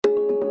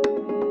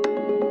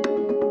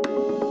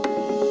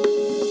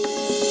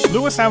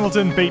Lewis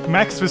Hamilton beat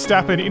Max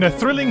Verstappen in a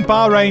thrilling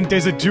Bahrain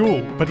desert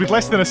duel, but with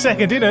less than a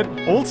second in it,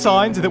 all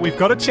signs are that we've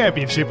got a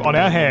championship on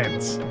our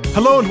hands.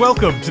 Hello and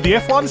welcome to the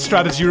F1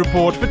 Strategy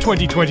Report for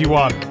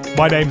 2021.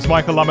 My name's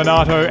Michael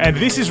Laminato and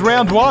this is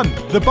Round 1,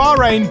 the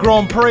Bahrain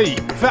Grand Prix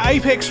for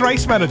Apex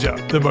Race Manager,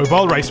 the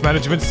mobile race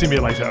management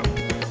simulator.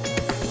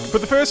 For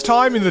the first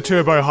time in the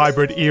turbo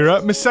hybrid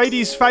era,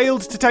 Mercedes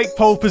failed to take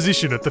pole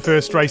position at the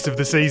first race of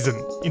the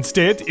season.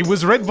 Instead, it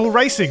was Red Bull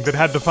Racing that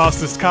had the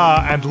fastest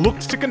car and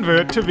looked to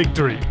convert to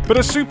victory. But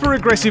a super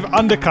aggressive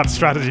undercut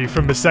strategy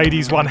from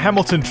Mercedes won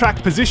Hamilton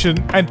track position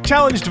and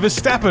challenged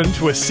Verstappen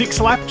to a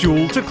 6-lap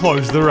duel to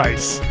close the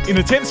race. In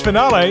a tense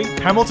finale,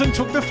 Hamilton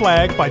took the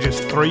flag by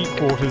just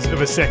 3/4 of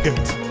a second.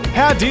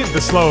 How did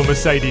the slower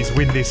Mercedes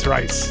win this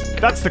race?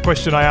 That's the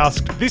question I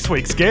asked this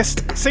week's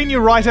guest,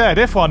 senior writer at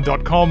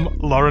F1.com,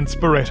 Lawrence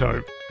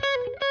Barretto.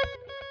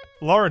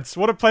 Lawrence,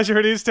 what a pleasure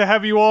it is to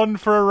have you on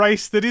for a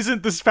race that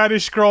isn't the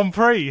Spanish Grand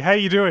Prix. How are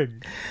you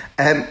doing?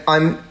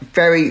 I'm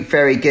very,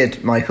 very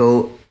good,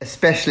 Michael,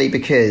 especially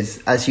because,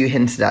 as you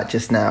hinted at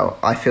just now,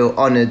 I feel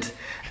honoured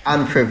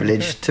and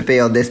privileged to be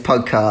on this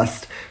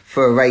podcast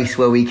for a race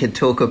where we can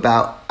talk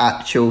about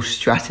actual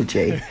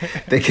strategy,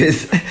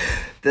 because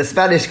the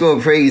Spanish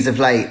Grand Prix of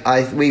late,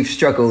 we've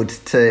struggled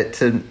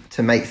to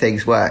make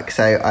things work.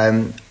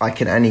 So I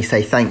can only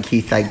say thank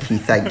you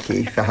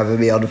for having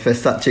me on for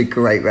such a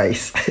great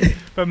race.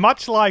 But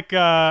much like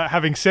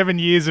having 7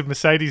 years of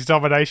Mercedes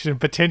domination and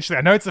potentially,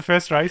 I know it's the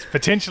first race,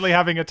 potentially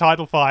having a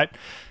title fight,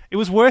 it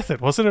was worth it,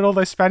 wasn't it, all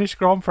those Spanish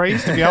Grand Prix,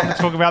 to be able to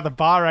talk about the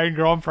Bahrain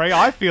Grand Prix?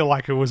 I feel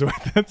like it was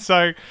worth it.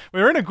 So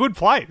we're in a good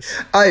place.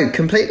 Oh,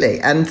 completely.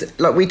 And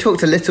like we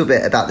talked a little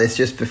bit about this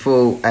just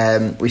before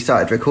we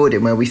started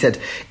recording, where we said,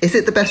 is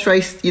it the best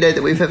race,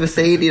 that we've ever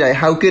seen?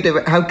 How good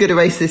a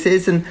race this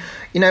is? And,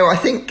 I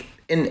think,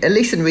 at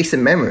least in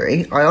recent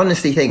memory, I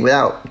honestly think,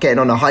 without getting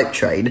on a hype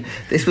train,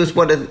 this was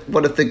one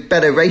of the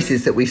better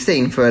races that we've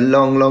seen for a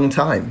long, long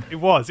time. It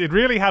was. It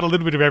really had a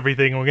little bit of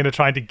everything, and we're going to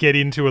try to get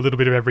into a little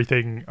bit of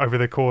everything over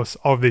the course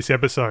of this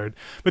episode.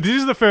 But this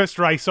is the first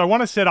race, so I want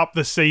to set up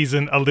the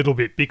season a little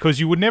bit, because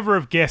you would never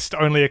have guessed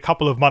only a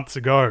couple of months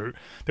ago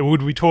that we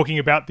would be talking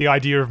about the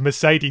idea of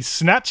Mercedes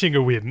snatching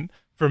a win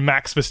from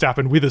Max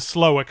Verstappen with a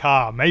slower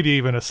car, maybe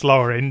even a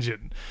slower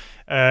engine.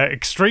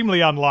 Extremely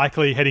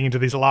unlikely heading into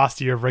this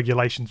last year of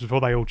regulations before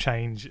they all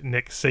change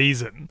next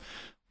season.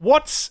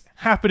 What's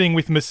happening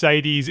with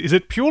Mercedes? Is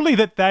it purely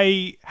that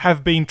they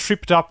have been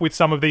tripped up with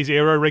some of these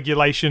aero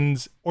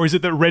regulations, or is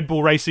it that Red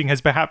Bull Racing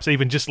has perhaps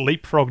even just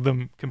leapfrogged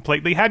them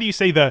completely? How do you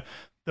see the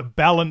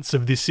balance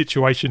of this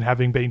situation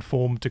having been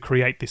formed to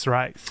create this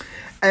race?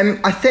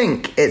 I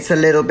think it's a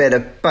little bit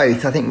of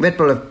both. I think Red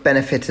Bull have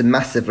benefited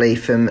massively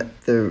from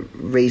the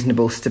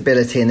reasonable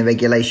stability in the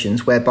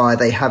regulations, whereby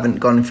they haven't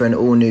gone for an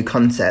all-new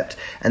concept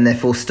and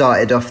therefore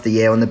started off the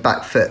year on the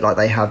back foot like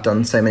they have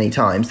done so many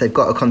times. They've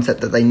got a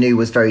concept that they knew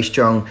was very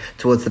strong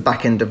towards the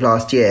back end of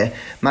last year.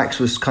 Max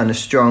was kind of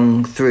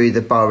strong through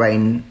the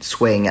Bahrain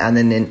swing and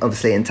then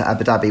obviously into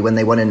Abu Dhabi when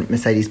they won in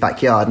Mercedes'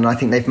 backyard. And I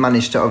think they've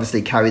managed to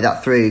obviously carry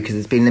that through because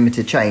it's been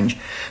limited change.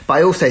 But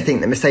I also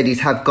think that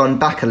Mercedes have gone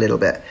back a little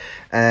bit.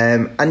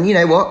 And you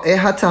know what? It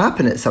had to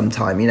happen at some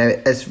time.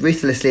 As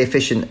ruthlessly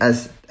efficient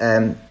as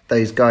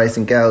those guys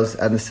and girls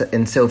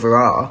in silver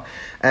are,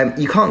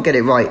 you can't get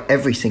it right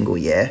every single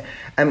year.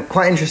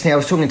 Quite interesting, I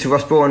was talking to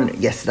Ross Brawn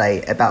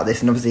yesterday about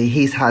this, and obviously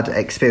he's had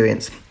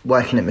experience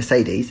working at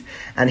Mercedes,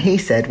 and he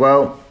said,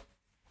 well,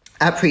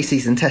 at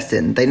pre-season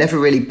testing, they never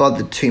really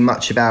bothered too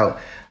much about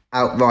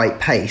outright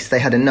pace. They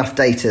had enough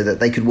data that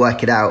they could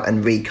work it out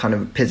and kind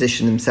of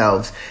position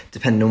themselves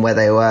depending on where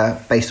they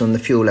were based on the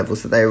fuel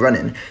levels that they were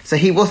running. So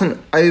he wasn't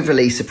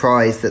overly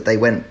surprised that they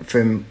went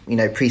from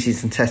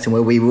pre-season testing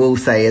where we were all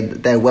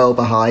saying they're well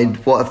behind,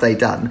 what have they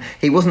done?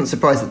 He wasn't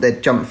surprised that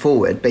they'd jumped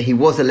forward, but he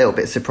was a little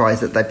bit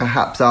surprised that they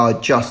perhaps are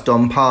just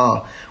on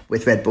par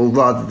with Red Bull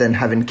rather than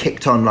having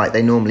kicked on like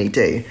they normally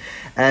do.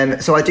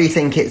 So I do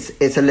think it's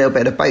a little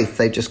bit of both.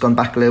 They've just gone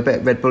back a little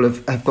bit. Red Bull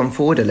have gone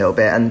forward a little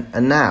bit.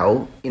 And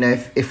now,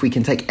 if we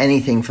can take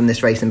anything from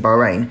this race in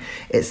Bahrain,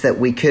 it's that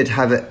we could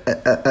have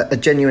a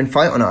genuine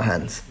fight on our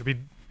hands. It'll be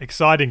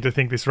exciting to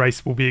think this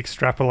race will be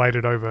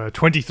extrapolated over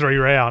 23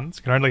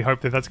 rounds. Can only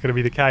hope that that's going to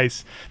be the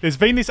case. There's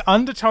been this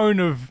undertone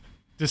of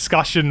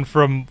discussion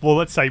from, well,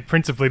 let's say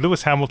principally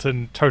Lewis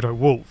Hamilton, Toto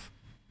Wolff,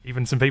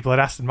 even some people at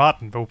Aston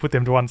Martin, but we'll put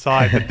them to one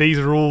side, that these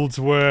rules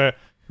were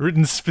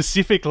written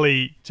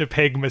specifically to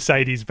peg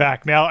Mercedes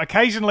back. Now,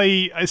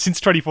 occasionally, since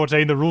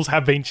 2014, the rules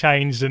have been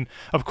changed, and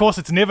of course,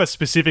 it's never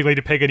specifically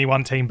to peg any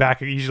one team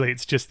back. Usually,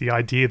 it's just the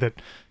idea that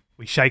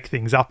we shake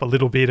things up a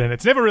little bit, and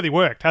it's never really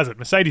worked, has it?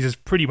 Mercedes has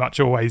pretty much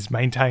always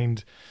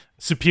maintained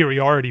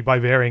superiority by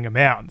varying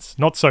amounts.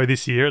 Not so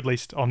this year, at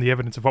least on the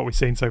evidence of what we've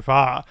seen so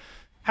far.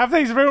 Have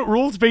these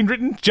rules been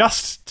written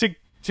just to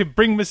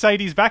bring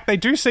Mercedes back? They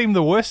do seem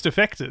the worst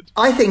affected.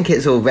 I think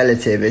it's all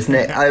relative, isn't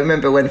it? I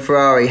remember when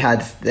Ferrari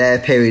had their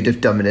period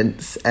of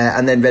dominance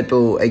and then Red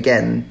Bull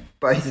again.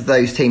 Both of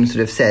those teams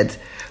would have said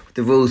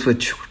the rules were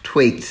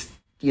tweaked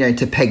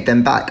to peg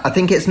them back. I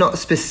think it's not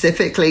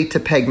specifically to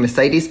peg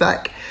Mercedes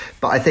back,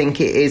 but I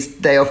think it is,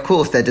 they're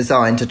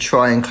designed to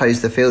try and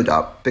close the field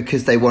up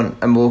because they want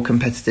a more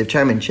competitive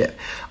championship.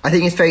 I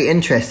think it's very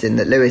interesting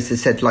that Lewis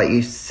has said, like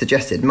you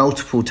suggested,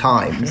 multiple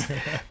times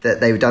that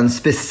they've done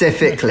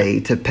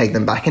specifically to peg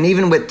them back. And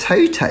even with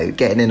Toto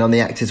getting in on the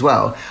act as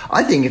well,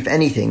 I think if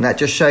anything, that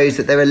just shows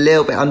that they're a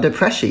little bit under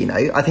pressure,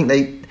 I think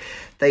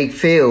they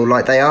feel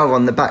like they are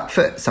on the back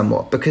foot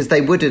somewhat because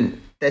they wouldn't.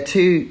 They're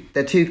too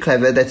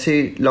clever. They're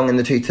too long in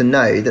the tooth to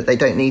know that they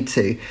don't need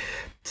to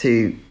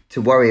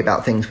worry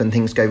about things when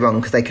things go wrong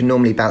because they can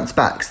normally bounce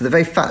back. So the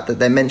very fact that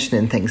they're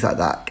mentioning things like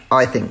that,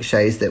 I think,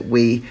 shows that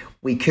we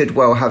could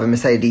well have a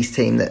Mercedes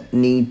team that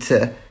need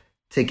to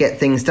get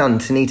things done,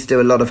 to need to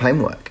do a lot of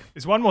homework.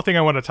 There's one more thing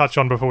I want to touch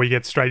on before we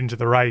get straight into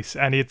the race,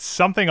 and it's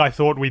something I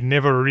thought we'd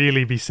never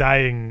really be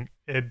saying.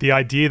 The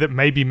idea that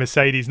maybe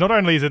Mercedes, not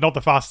only is it not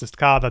the fastest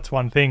car, that's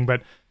one thing,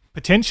 but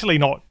potentially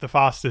not the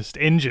fastest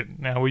engine.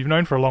 Now, we've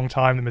known for a long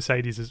time that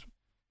Mercedes has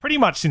pretty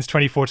much since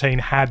 2014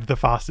 had the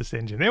fastest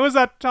engine. There was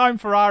that time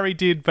Ferrari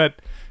did, but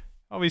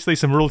obviously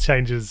some rule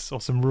changes or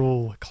some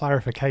rule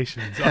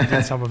clarifications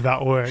undid some of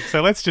that work.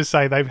 So let's just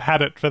say they've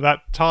had it for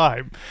that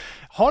time.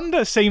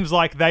 Honda seems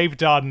like they've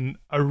done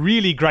a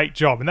really great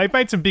job, and they've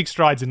made some big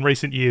strides in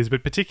recent years,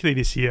 but particularly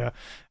this year.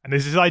 And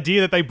there's this idea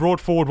that they brought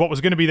forward what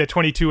was going to be their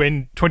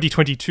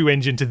 2022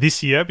 engine to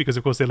this year, because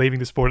of course they're leaving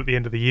the sport at the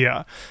end of the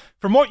year.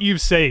 From what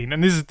you've seen,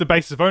 and this is the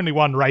basis of only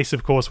one race,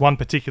 of course, one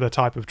particular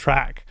type of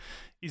track,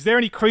 is there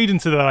any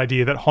credence to that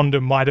idea that Honda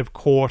might have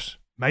caught,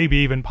 maybe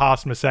even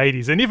past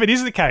Mercedes? And if it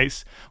is the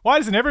case, why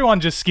doesn't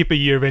everyone just skip a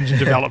year of engine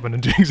development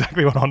and do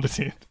exactly what Honda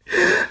did?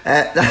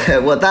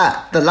 Well,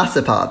 the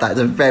latter part of that is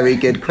a very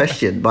good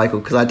question, Michael,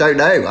 because I don't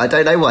know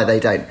why they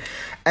don't.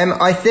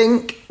 I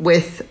think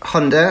with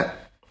Honda,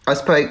 I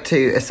spoke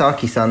to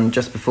Asaki-san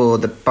just before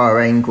the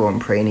Bahrain Grand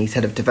Prix, and he's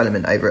head of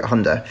development over at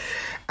Honda,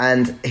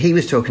 and he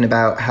was talking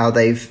about how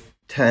they've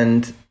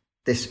turned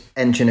this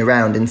engine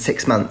around in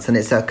 6 months, and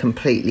it's a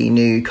completely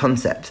new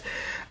concept.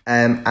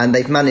 And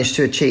they've managed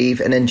to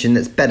achieve an engine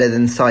that's better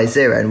than size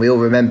 0. And we all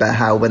remember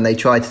how when they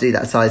tried to do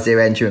that size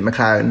 0 engine at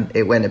McLaren,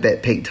 it went a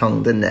bit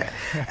peak-tong, didn't it?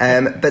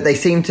 But they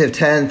seem to have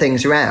turned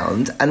things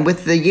around. And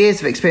with the years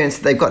of experience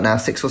that they've got now,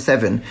 6 or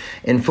 7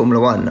 in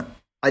Formula One,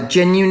 I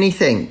genuinely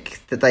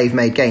think that they've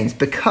made gains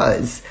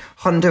because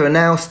Honda are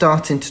now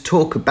starting to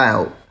talk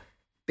about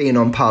being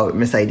on par with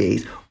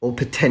Mercedes or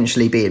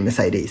potentially being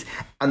Mercedes.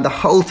 And the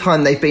whole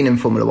time they've been in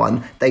Formula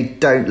One, they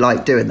don't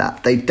like doing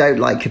that. They don't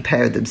like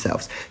comparing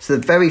themselves. So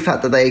the very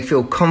fact that they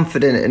feel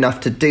confident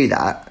enough to do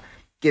that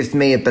gives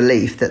me a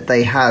belief that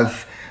they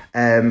have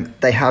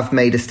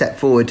made a step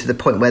forward to the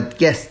point where,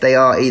 yes, they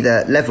are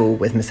either level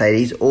with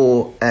Mercedes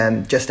or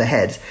just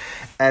ahead.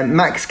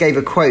 Max gave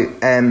a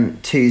quote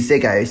to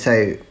Ziggo,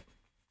 so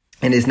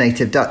in his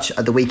native Dutch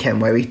at the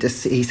weekend, where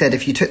he said,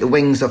 if you took the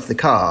wings off the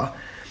car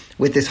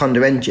with this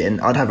Honda engine,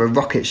 I'd have a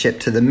rocket ship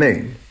to the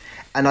moon.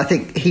 And I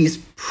think he's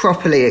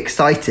properly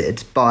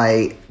excited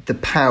by the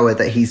power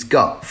that he's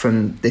got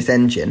from this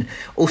engine.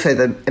 Also,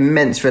 the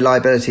immense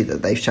reliability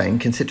that they've shown,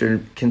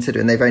 considering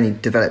they've only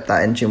developed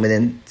that engine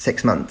within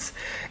 6 months.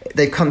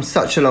 They've come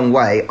such a long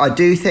way. I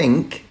do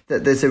think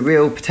that there's a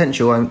real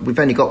potential, and we've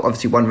only got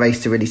obviously one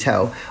race to really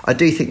tell. I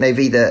do think they've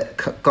either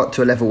got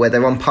to a level where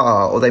they're on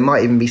par or they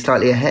might even be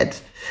slightly ahead.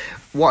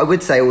 What I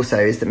would say also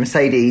is that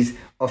Mercedes,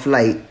 of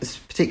late,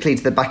 particularly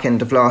to the back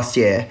end of last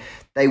year,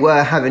 they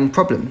were having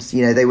problems.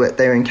 They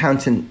were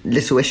encountering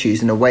little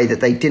issues in a way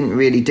that they didn't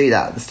really do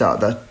that at the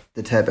start of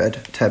the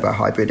turbo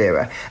hybrid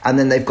era. And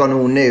then they've gone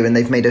all new and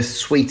they've made a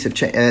suite of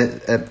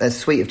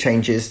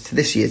changes to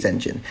this year's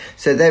engine.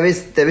 So there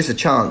is a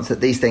chance that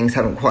these things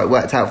haven't quite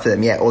worked out for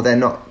them yet, or they're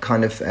not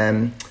kind of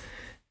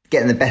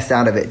getting the best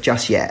out of it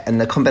just yet.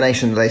 And the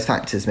combination of those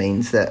factors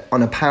means that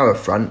on a power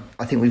front,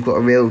 I think we've got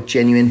a real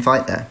genuine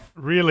fight there.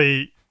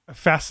 Really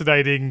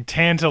fascinating,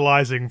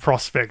 tantalizing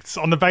prospects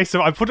on the basis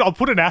of, I'll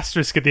put an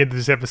asterisk at the end of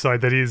this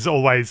episode that is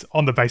always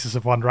on the basis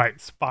of one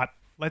race, but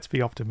let's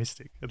be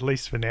optimistic, at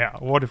least for now.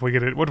 What have we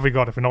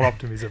got if we're not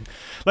optimism?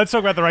 Let's talk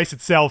about the race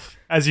itself.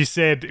 As you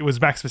said, it was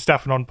Max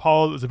Verstappen on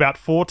pole. It was about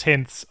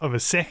 0.4 of a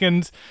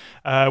second,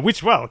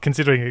 which, well,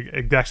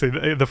 considering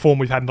actually the form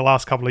we've had in the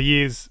last couple of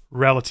years,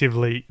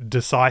 relatively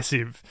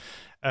decisive.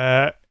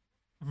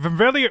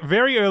 Very,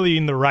 very early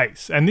in the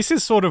race, and this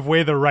is sort of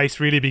where the race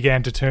really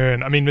began to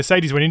turn. I mean,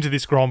 Mercedes went into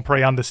this Grand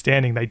Prix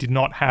understanding they did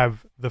not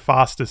have the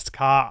fastest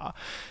car.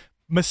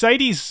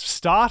 Mercedes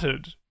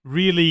started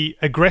really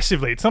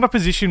aggressively. It's not a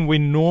position we're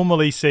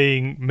normally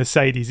seeing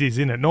Mercedes is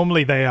in it.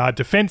 Normally they are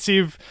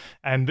defensive,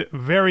 and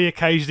very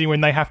occasionally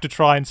when they have to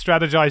try and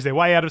strategize their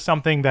way out of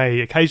something, they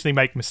occasionally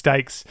make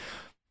mistakes.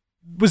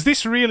 Was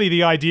this really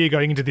the idea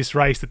going into this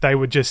race, that they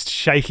were just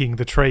shaking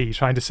the tree,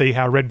 trying to see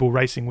how Red Bull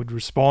Racing would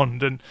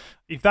respond? And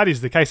if that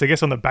is the case, I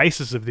guess on the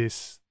basis of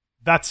this,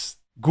 that's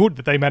good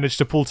that they managed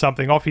to pull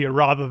something off here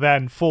rather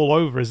than fall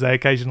over as they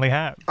occasionally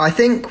have. I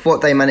think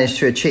what they managed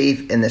to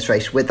achieve in this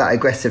race with that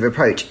aggressive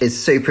approach is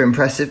super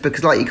impressive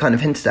because, like you kind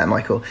of hinted at,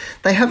 Michael,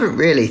 they haven't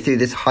really, through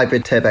this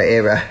hybrid turbo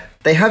era,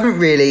 They haven't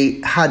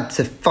really had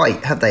to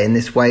fight, have they, in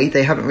this way?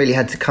 They haven't really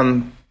had to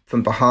come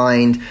from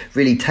behind,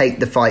 really take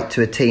the fight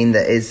to a team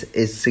that is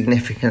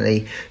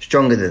significantly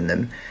stronger than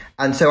them.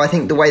 And so I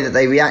think the way that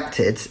they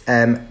reacted,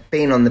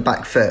 being on the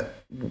back foot,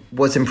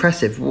 was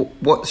impressive.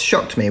 What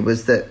shocked me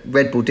was that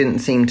Red Bull didn't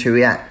seem to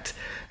react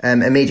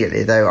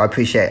immediately, though I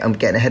appreciate I'm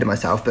getting ahead of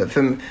myself. But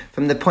from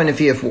the point of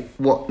view of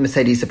what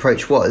Mercedes'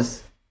 approach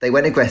was, they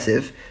went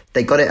aggressive.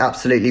 They got it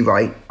absolutely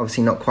right.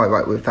 Obviously not quite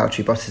right with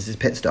Valtteri Bottas'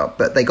 pit stop,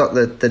 but they got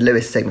the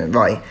Lewis segment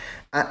right.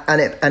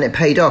 And it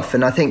paid off.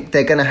 And I think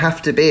they're going to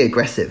have to be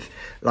aggressive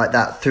like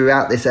that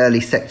throughout this early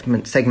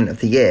segment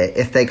of the year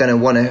if they're going to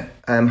want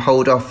to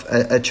hold off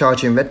a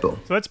charge in Red Bull.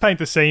 So let's paint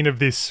the scene of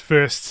this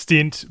first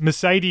stint.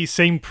 Mercedes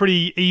seemed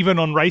pretty even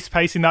on race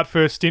pace in that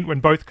first stint when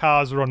both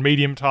cars were on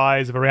medium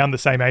tyres of around the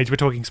same age. We're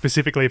talking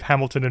specifically of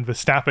Hamilton and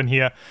Verstappen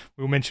here.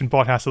 We'll mention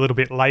Bottas a little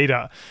bit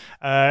later.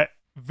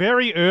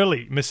 Very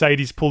early,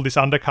 Mercedes pulled this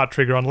undercut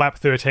trigger on lap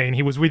 13.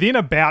 He was within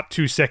about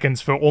 2 seconds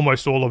for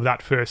almost all of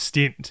that first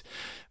stint.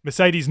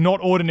 Mercedes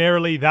not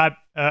ordinarily that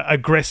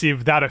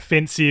aggressive, that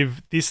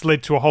offensive. This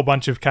led to a whole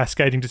bunch of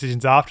cascading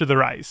decisions after the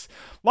race.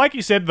 Like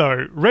you said,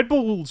 though, Red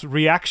Bull's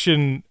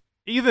reaction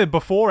either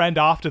before and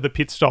after the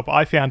pit stop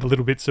I found a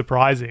little bit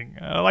surprising.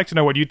 I'd like to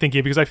know what you think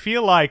here, because I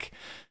feel like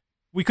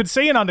we could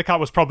see an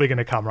undercut was probably going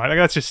to come, right? Like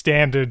that's just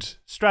standard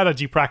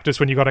strategy practice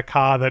when you've got a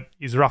car that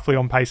is roughly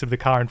on pace of the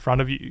car in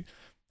front of you.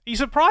 Are you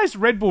surprised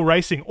Red Bull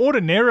Racing,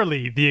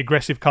 ordinarily the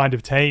aggressive kind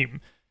of team,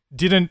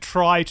 didn't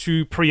try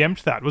to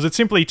preempt that? Was it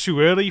simply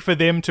too early for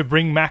them to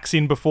bring Max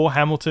in before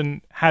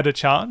Hamilton had a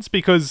chance?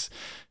 Because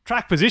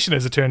track position,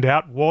 as it turned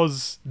out,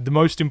 was the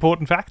most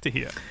important factor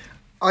here.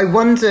 I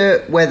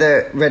wonder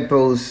whether Red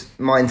Bull's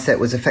mindset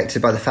was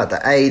affected by the fact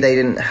that A, they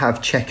didn't have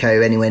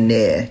Checo anywhere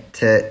near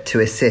to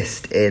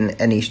assist in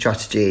any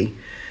strategy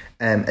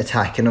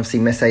attack, and obviously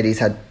Mercedes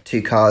had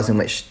 2 cars in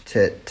which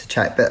to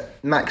check, but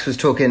Max was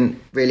talking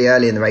really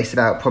early in the race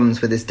about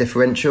problems with his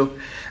differential,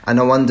 and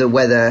I wonder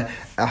whether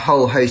a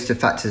whole host of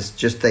factors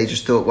they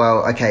just thought,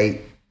 well,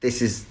 okay,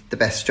 this is the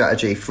best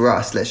strategy for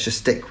us, let's just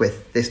stick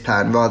with this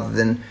plan rather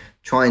than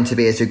trying to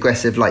be as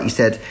aggressive, like you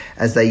said,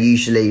 as they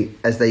usually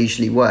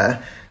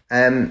were.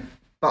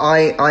 But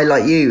I,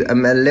 like you,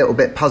 am a little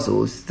bit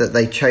puzzled that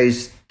they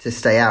chose to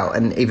stay out,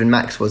 and even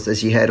Max was,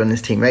 as you heard on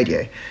his team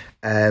radio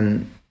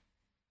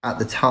at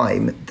the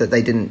time, that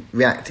they didn't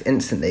react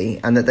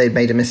instantly and that they'd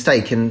made a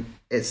mistake. And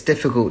it's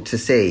difficult to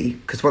see,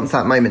 because once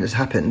that moment has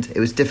happened, it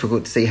was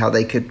difficult to see how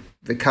they could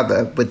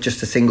recover with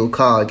just a single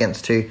car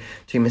against two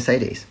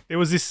Mercedes. There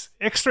was this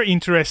extra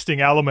interesting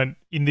element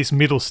in this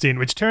middle stint,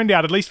 which turned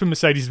out, at least for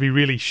Mercedes, to be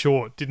really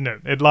short, didn't it?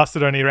 It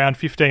lasted only around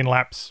 15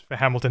 laps for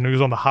Hamilton, who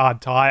was on the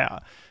hard tyre.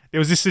 There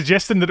was this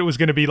suggestion that it was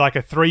going to be like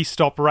a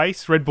 3-stop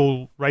race. Red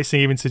Bull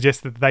Racing even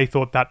suggested that they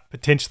thought that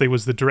potentially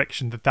was the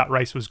direction that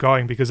race was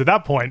going, because at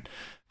that point,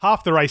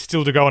 half the race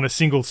still to go on a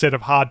single set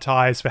of hard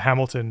tyres for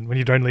Hamilton when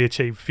you'd only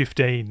achieved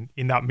 15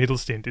 in that middle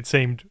stint. It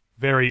seemed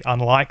very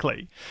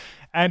unlikely.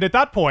 And at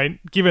that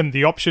point, given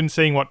the option,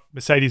 seeing what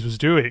Mercedes was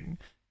doing,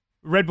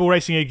 Red Bull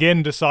Racing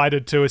again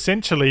decided to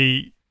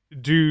essentially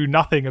do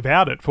nothing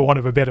about it, for want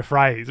of a better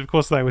phrase. Of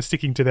course, they were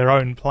sticking to their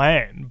own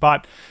plan,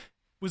 but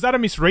was that a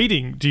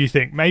misreading, do you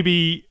think?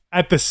 Maybe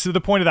at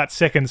the point of that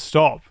second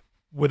stop,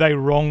 were they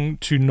wrong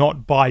to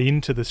not buy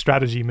into the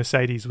strategy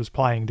Mercedes was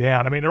playing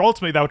down? I mean,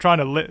 ultimately, they were trying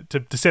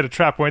to set a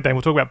trap, weren't they? And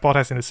we'll talk about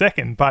Bottas in a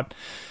second, but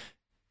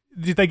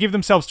did they give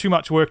themselves too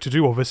much work to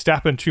do, or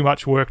Verstappen too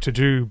much work to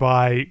do,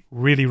 by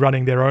really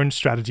running their own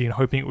strategy and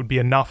hoping it would be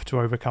enough to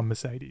overcome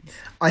Mercedes?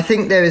 I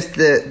think there is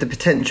the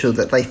potential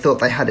that they thought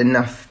they had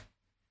enough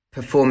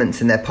performance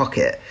in their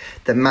pocket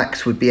that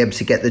Max would be able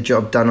to get the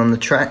job done on the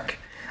track.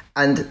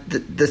 And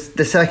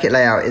the circuit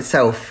layout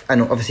itself,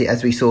 and obviously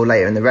as we saw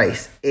later in the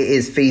race, it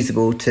is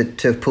feasible to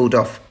have pulled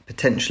off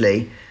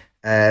potentially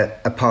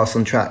a pass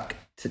on track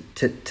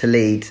to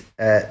lead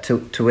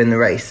to win the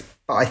race.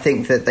 But I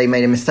think that they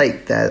made a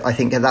mistake there. I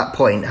think at that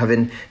point,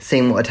 having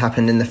seen what had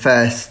happened in the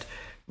first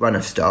run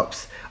of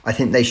stops, I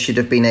think they should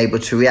have been able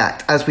to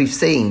react, as we've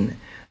seen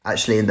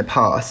actually in the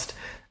past,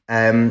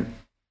 to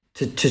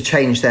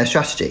change their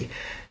strategy.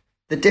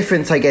 The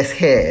difference, I guess,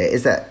 here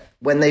is that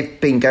when they've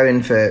been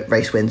going for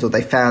race wins, or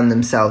they found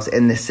themselves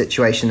in this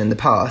situation in the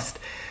past,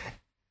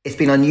 it's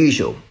been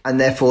unusual, and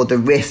therefore the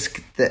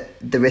risk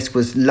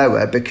was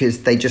lower,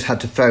 because they just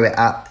had to throw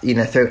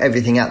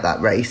everything at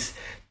that race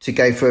to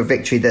go for a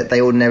victory that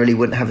they ordinarily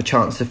wouldn't have a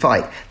chance to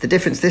fight. The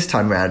difference this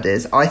time round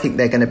is I think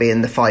they're going to be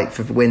in the fight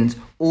for wins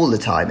all the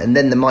time, and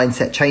then the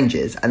mindset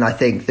changes, and I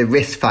think the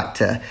risk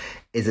factor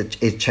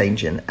is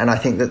changing, and I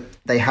think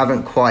that they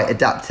haven't quite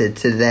adapted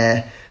to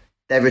their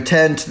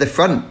return to the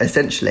front,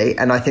 essentially,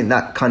 and I think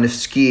that kind of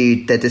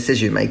skewed their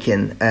decision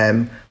making,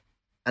 and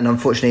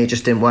unfortunately it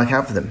just didn't work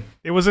out for them.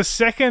 There was a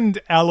second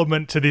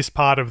element to this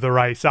part of the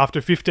race.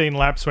 After 15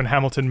 laps, when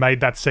Hamilton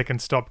made that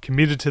second stop,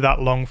 committed to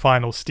that long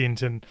final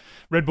stint, and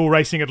Red Bull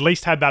Racing at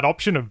least had that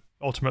option of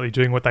ultimately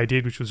doing what they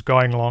did, which was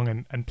going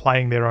along and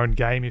playing their own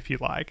game, if you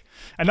like.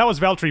 And that was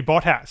Valtteri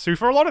Bottas, who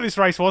for a lot of this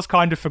race was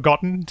kind of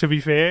forgotten, to be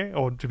fair,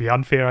 or to be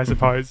unfair, I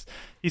suppose.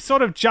 He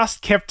sort of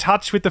just kept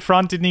touch with the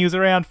front, didn't he? He was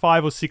around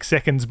 5 or 6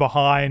 seconds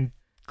behind.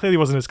 Clearly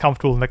wasn't as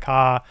comfortable in the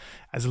car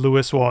as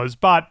Lewis was.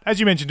 But as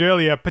you mentioned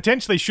earlier,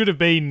 potentially should have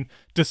been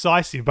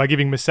decisive by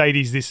giving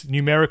Mercedes this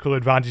numerical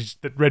advantage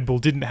that Red Bull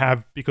didn't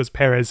have because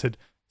Perez had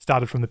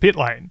started from the pit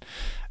lane.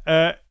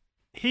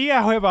 He,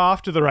 however,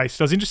 after the race,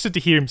 I was interested to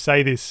hear him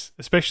say this,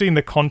 especially in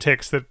the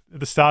context that at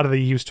the start of the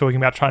year he was talking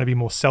about trying to be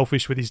more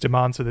selfish with his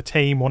demands for the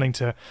team, wanting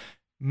to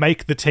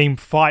make the team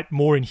fight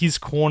more in his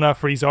corner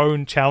for his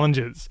own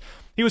challenges.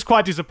 He was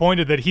quite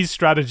disappointed that his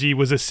strategy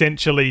was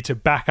essentially to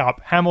back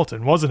up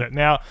Hamilton, wasn't it?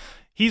 Now,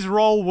 his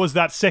role was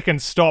that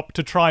second stop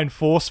to try and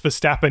force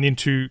Verstappen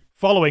into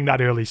following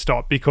that early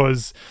stop,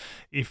 because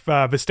if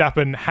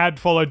Verstappen had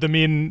followed him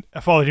in,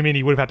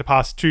 he would have had to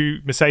pass 2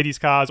 Mercedes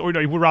cars, or no,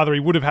 he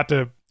would have had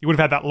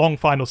that long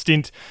final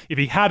stint. If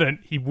he hadn't,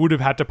 he would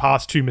have had to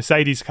pass 2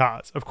 Mercedes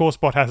cars. Of course,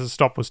 Bottas'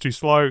 stop was too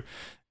slow,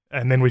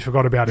 and then we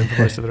forgot about him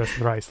for most of the rest of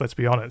the race, let's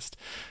be honest.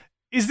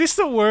 Is this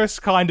the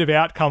worst kind of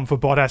outcome for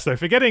Bottas, though?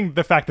 Forgetting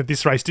the fact that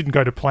this race didn't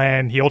go to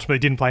plan, he ultimately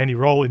didn't play any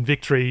role in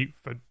victory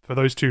for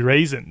those 2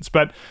 reasons.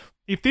 But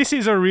if this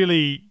is a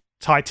really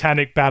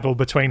titanic battle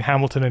between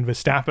Hamilton and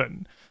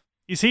Verstappen,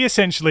 is he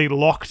essentially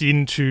locked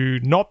into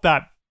not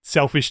that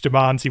selfish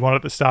demands he wanted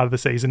at the start of the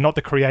season, not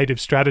the creative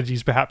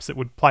strategies perhaps that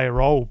would play a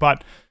role,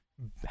 but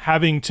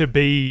having to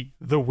be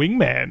the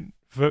wingman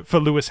for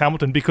Lewis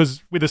Hamilton?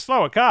 Because with a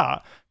slower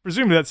car,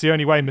 presumably that's the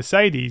only way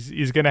Mercedes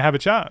is going to have a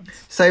chance.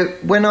 So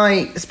when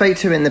I spoke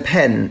to him in the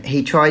pen,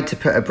 he tried to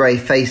put a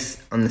brave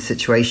face on the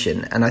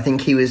situation, and I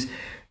think he was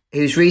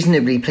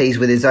reasonably pleased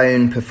with his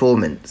own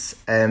performance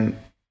in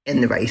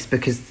the race,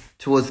 because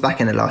towards the back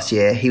end of last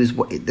year,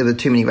 there were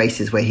too many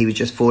races where he was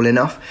just falling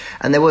off,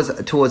 and there was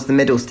towards the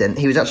middle stint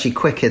he was actually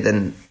quicker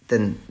than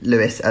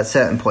Lewis at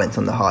certain points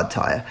on the hard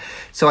tyre.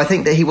 So I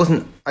think that he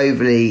wasn't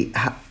overly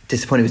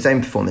disappointed with his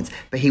own performance,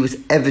 but he was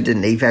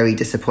evidently very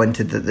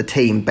disappointed that the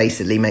team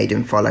basically made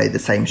him follow the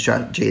same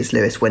strategy as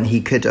Lewis when he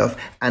could have,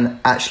 and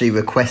actually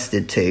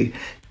requested to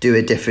do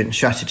a different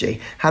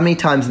strategy. How many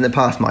times in the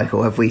past,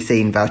 Michael, have we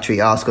seen Valtteri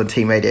ask on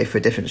team radio for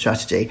a different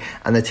strategy,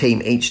 and the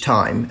team each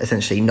time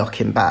essentially knock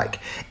him back?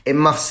 It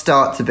must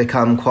start to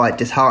become quite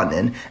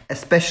disheartening,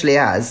 especially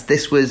as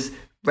this was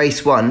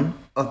race 1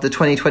 of the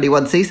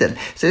 2021 season.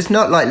 So it's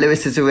not like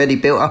Lewis has already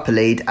built up a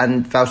lead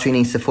and Valtteri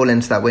needs to fall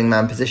into that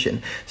wingman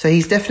position. So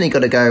he's definitely got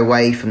to go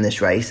away from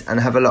this race and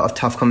have a lot of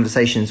tough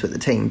conversations with the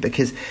team,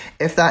 because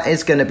if that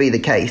is going to be the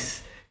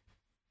case,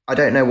 I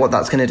don't know what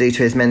that's going to do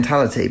to his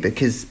mentality,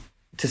 because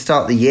to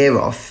start the year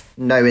off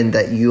knowing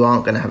that you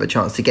aren't going to have a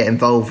chance to get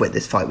involved with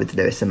this fight with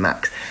Lewis and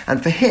Max.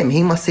 And for him,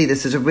 he must see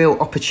this as a real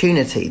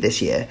opportunity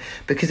this year,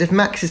 because if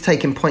Max is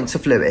taking points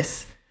off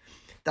Lewis,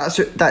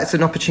 that's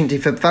an opportunity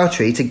for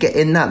Valtteri to get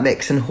in that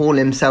mix and haul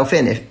himself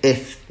in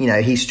if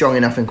he's strong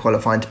enough in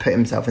qualifying to put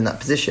himself in that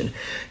position.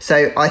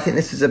 So I think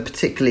this was a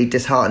particularly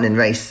disheartening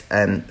race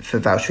for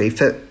Valtteri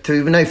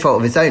through no fault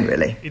of his own,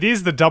 really. It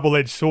is the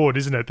double-edged sword,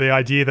 isn't it? The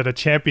idea that a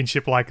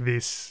championship like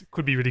this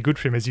could be really good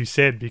for him, as you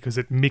said, because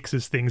it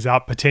mixes things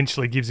up,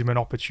 potentially gives him an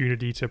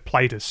opportunity to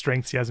play to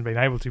strengths he hasn't been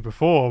able to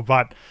before.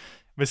 But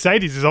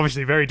Mercedes is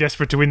obviously very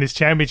desperate to win this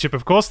championship.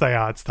 Of course they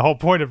are. It's the whole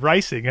point of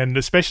racing, and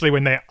especially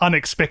when they're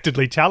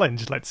unexpectedly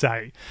challenged, let's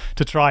say,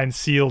 to try and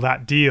seal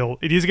that deal.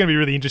 It is going to be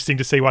really interesting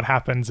to see what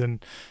happens.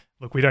 And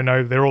look, we don't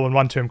know. They're all in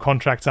one-term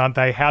contracts, aren't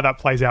they? How that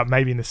plays out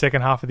maybe in the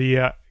second half of the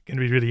year, going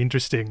to be really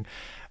interesting.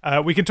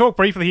 We can talk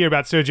briefly here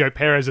about Sergio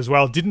Perez as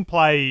well. Didn't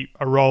play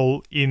a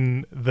role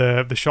in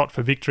the shot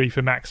for victory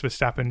for Max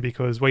Verstappen,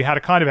 because he had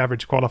a kind of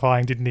average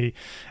qualifying, didn't he?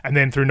 And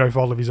then through no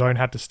fault of his own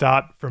had to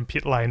start from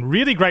pit lane.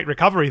 Really great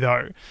recovery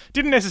though.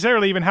 Didn't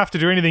necessarily even have to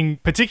do anything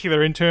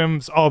particular in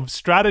terms of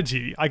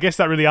strategy. I guess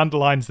that really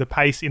underlines the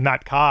pace in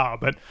that car.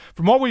 But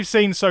from what we've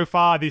seen so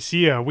far this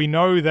year, we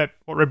know that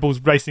what Red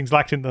Bull's racing's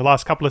lacked in the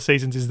last couple of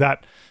seasons is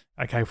that,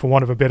 okay, for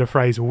want of a better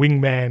phrase,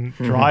 wingman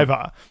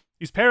driver.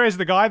 Is Perez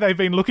the guy they've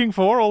been looking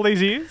for all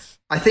these years?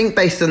 I think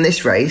based on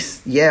this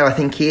race, yeah, I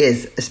think he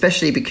is,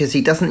 especially because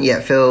he doesn't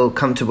yet feel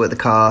comfortable with the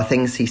car.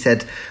 Things he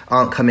said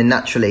aren't coming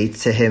naturally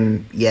to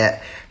him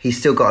yet. He's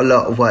still got a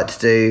lot of work to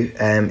do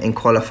in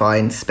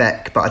qualifying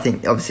spec, but I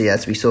think obviously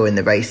as we saw in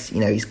the race,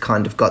 he's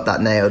kind of got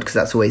that nailed, because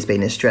that's always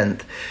been his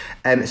strength.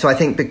 So I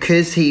think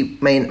because he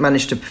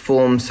managed to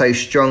perform so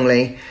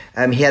strongly,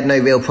 he had no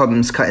real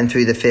problems cutting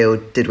through the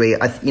field, did we?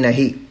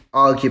 He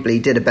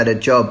arguably did a better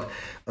job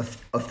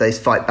of those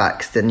fight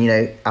backs than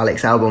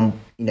Alex Albon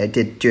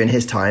did during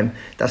his time.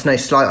 That's no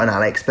slight on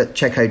Alex, but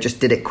Checo just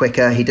did it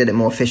quicker. He did it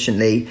more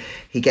efficiently.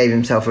 He gave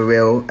himself a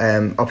real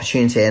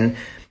opportunity. And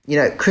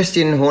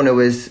Christian Horner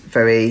was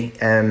very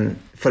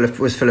full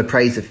of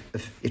praise of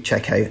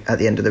Checo at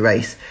the end of the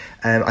race.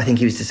 I think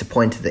he was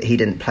disappointed that he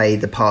didn't play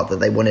the part that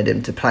they wanted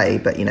him to play,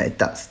 but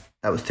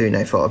that was through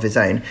no fault of his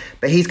own.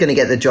 But he's going to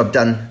get the job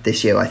done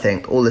this year, I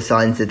think. All the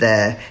signs are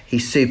there.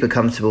 He's super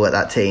comfortable at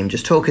that team.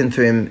 Just talking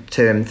to him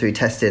through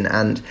testing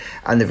and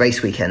the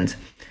race weekend,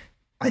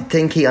 I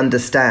think he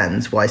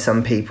understands why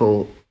some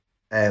people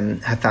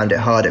have found it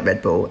hard at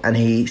Red Bull, and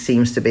he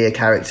seems to be a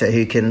character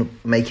who can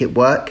make it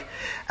work,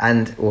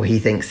 or he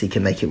thinks he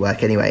can make it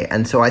work anyway.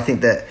 And so I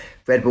think that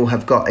Red Bull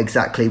have got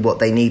exactly what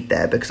they need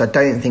there, because I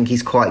don't think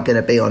he's quite going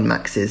to be on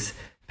Max's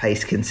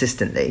pace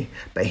consistently.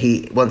 But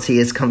once he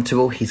is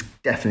comfortable, he's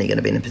definitely going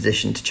to be in a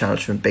position to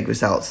challenge for big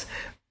results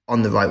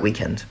on the right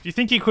weekend. Do you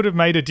think he could have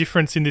made a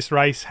difference in this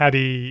race had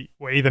he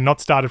either not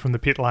started from the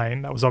pit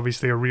lane, that was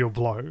obviously a real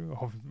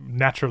blow,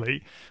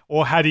 naturally,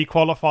 or had he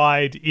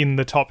qualified in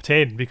the top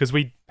 10? Because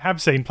we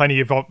have seen plenty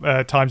of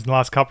times in the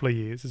last couple of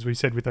years, as we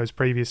said with those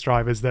previous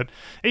drivers, that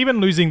even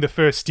losing the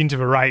first stint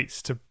of a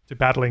race to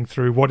battling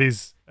through what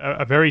is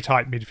a very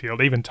tight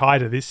midfield, even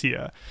tighter this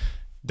year,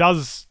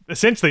 does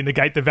essentially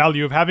negate the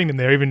value of having them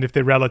there, even if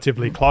they're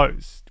relatively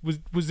close.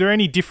 Was there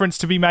any difference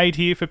to be made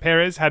here for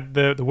Perez? Had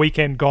the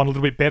weekend gone a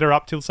little bit better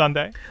up till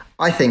Sunday?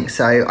 I think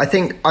so.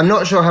 I'm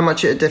not sure how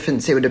much of a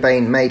difference it would have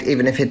been made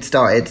even if he'd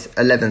started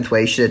 11th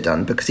where he should have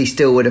done, because he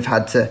still would have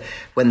had to,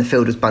 when the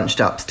field was bunched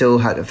up, still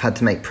have had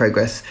to make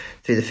progress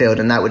through the field,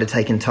 and that would have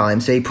taken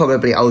time. So he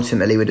probably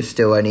ultimately would have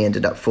still only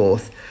ended up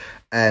 4th.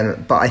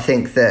 But I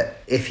think that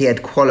if he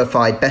had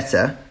qualified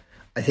better,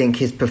 I think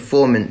his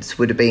performance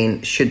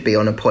should be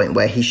on a point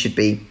where he should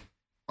be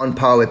on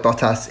par with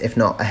Bottas, if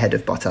not ahead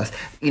of Bottas,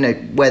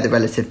 where the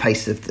relative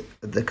pace of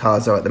the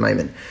cars are at the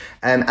moment.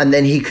 And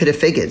then he could have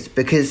figured,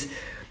 because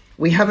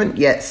we haven't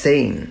yet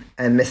seen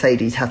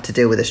Mercedes have to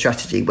deal with a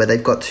strategy where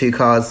they've got two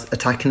cars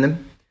attacking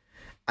them.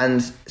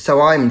 And so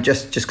I'm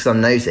just because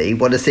I'm nosy,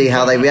 want to see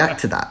how they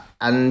react to that.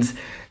 And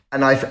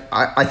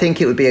I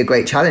think it would be a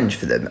great challenge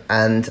for them.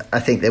 And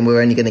I think then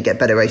we're only going to get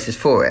better races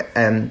for it.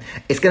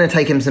 It's going to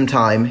take him some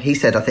time. He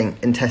said, I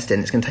think, in testing,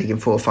 it's going to take him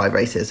 4 or 5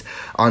 races.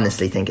 I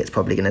honestly think it's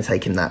probably going to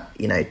take him that,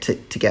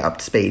 to get up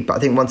to speed. But I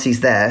think once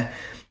he's there,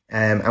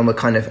 and we're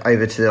kind of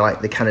over to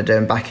the Canada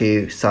and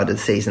Baku side of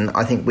the season,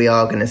 I think we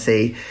are going to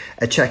see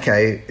a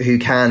Checo who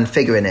can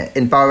figure in it.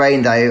 In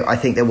Bahrain, though, I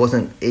think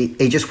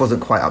he just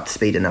wasn't quite up to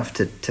speed enough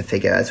to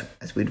figure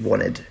as we'd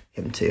wanted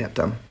him to have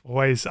done.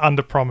 Always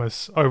under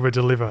promise, over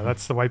deliver.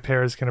 That's the way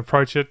Perez can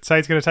approach it. Say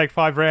it's going to take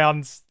 5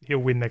 rounds, he'll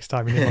win next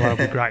time. It'll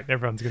be great.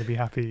 Everyone's going to be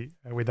happy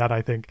with that,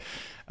 I think.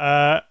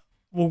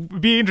 Will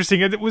be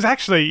interesting. It was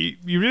actually,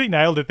 you really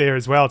nailed it there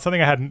as well. It's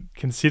something I hadn't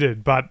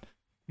considered, but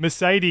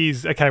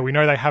Mercedes, okay, we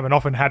know they haven't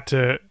often had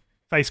to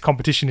face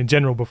competition in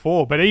general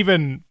before, but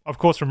even, of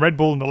course, from Red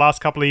Bull in the last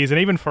couple of years, and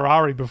even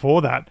Ferrari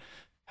before that,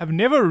 have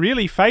never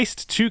really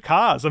faced 2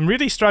 cars. I'm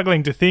really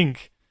struggling to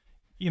think,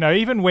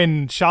 even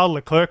when Charles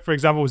Leclerc, for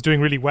example, was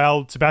doing really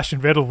well, Sebastian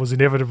Vettel was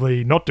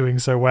inevitably not doing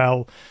so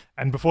well,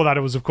 and before that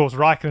it was, of course,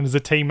 Raikkonen as a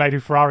teammate who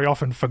Ferrari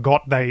often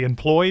forgot they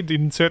employed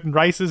in certain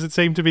races, it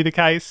seemed to be the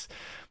case.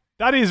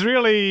 It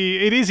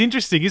is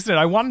interesting, isn't it?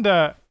 I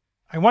wonder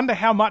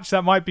how much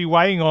that might be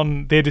weighing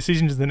on their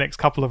decisions in the next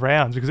couple of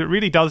rounds, because it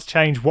really does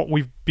change what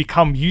we've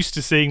become used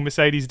to seeing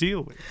Mercedes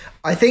deal with.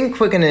 I think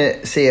we're going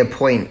to see a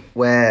point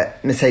where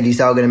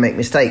Mercedes are going to make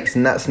mistakes,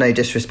 and that's no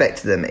disrespect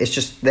to them. It's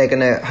just they're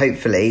going to,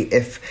 hopefully,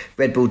 if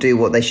Red Bull do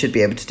what they should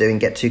be able to do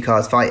and get 2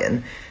 cars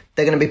fighting,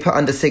 they're going to be put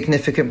under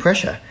significant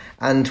pressure.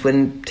 And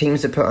when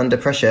teams are put under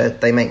pressure,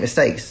 they make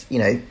mistakes.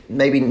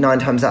 Maybe 9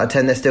 times out of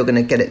 10, they're still going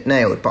to get it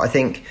nailed. But I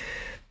think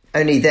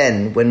only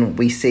then, when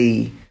we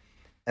see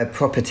a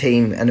proper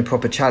team and a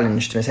proper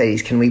challenge to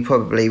Mercedes, can we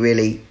probably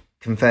really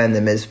confirm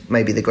them as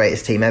maybe the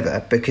greatest team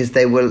ever, because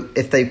they will,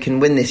 if they can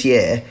win this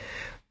year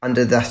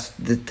under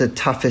the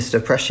toughest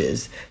of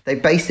pressures,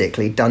 they've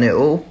basically done it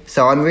all.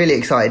 So I'm really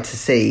excited to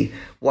see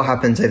what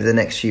happens over the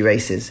next few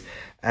races,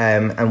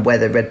 and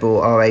whether Red Bull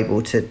are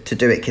able to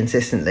do it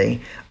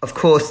consistently. Of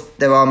course,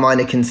 there are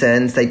minor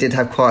concerns. They did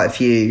have quite a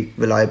few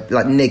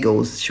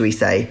niggles, shall we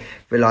say,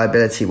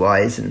 reliability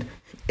wise, and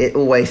it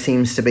always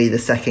seems to be the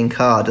second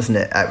car, doesn't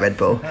it, at Red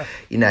Bull?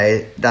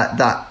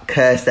 That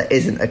curse that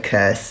isn't a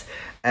curse.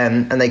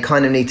 And they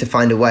kind of need to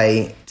find a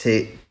way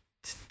to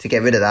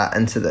get rid of that,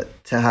 and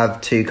to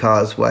have 2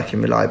 cars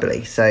working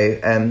reliably.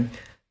 So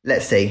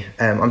let's see.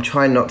 I'm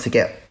trying not to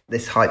get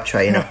this hype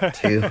train up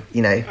to,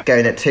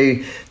 going at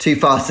too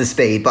fast a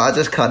speed, but I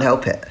just can't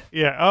help it.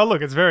 Yeah. Oh,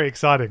 look, it's very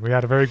exciting. We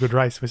had a very good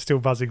race. We're still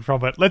buzzing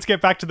from it. Let's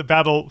get back to the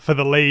battle for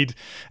the lead.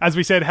 As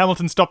we said,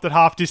 Hamilton stopped at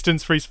half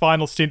distance for his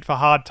final stint for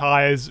hard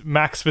tyres.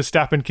 Max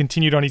Verstappen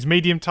continued on his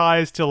medium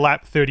tyres till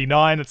lap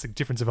 39. It's a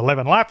difference of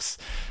 11 laps.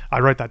 I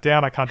wrote that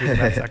down. I can't do the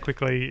maths that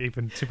quickly,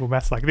 even simple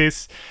maths like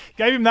this.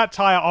 Gave him that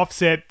tyre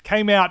offset,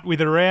 came out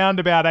with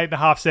around about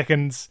 8.5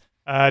 seconds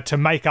to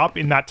make up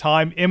in that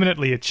time.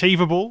 Eminently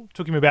achievable.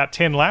 Took him about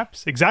 10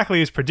 laps,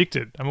 exactly as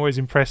predicted. I'm always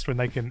impressed when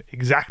they can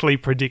exactly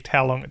predict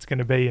how long it's going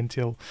to be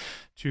until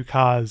 2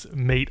 cars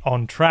meet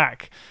on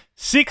track.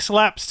 6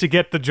 laps to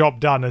get the job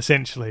done,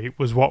 essentially,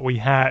 was what we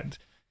had.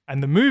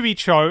 And the move he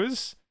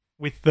chose,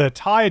 with the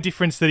tyre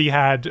difference that he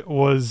had,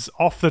 was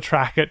off the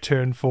track at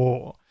turn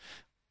 4.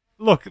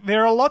 Look,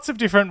 there are lots of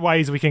different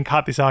ways we can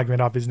cut this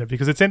argument up, isn't it?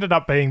 Because it's ended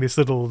up being this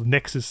little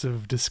nexus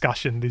of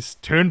discussion, this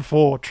turn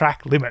 4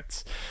 track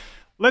limits.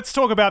 Let's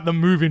talk about the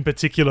move in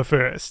particular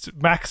first.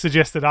 Max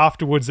suggested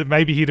afterwards that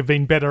maybe he'd have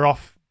been better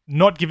off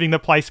not giving the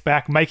place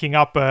back, making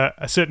up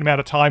a certain amount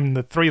of time in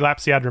the 3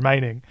 laps he had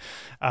remaining,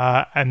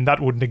 and that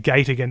would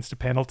negate against a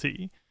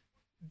penalty.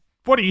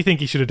 What do you think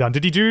he should have done?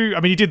 Did he do...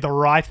 I mean, he did the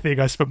right thing,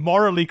 I suppose,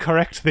 morally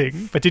correct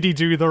thing, but did he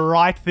do the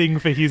right thing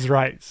for his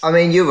race? I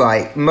mean, you're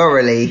right.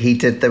 Morally, he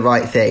did the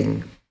right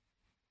thing.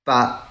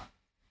 But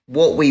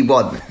what we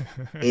want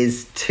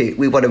is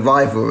we want a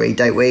rivalry,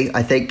 don't we?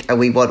 I think, and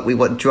we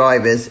want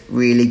drivers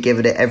really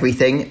giving it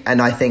everything.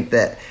 And I think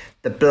that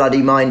the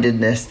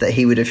bloody-mindedness that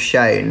he would have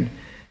shown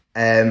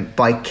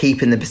by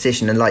keeping the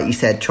position and, like you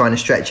said, trying to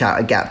stretch out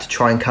a gap to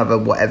try and cover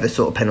whatever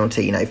sort of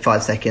penalty,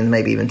 5 seconds,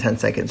 maybe even 10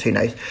 seconds, who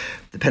knows,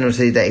 the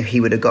penalty that he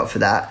would have got for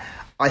that,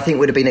 I think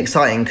would have been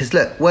exciting. Because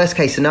look, worst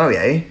case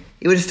scenario,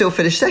 he would have still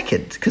finished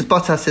second because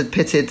Bottas had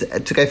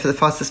pitted to go for the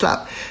fastest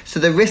lap. So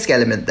the risk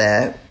element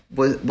there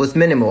was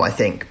minimal, I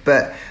think.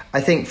 But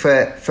I think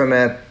from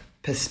a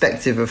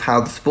perspective of how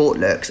the sport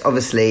looks,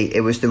 obviously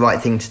it was the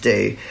right thing to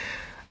do.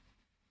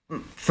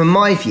 From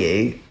my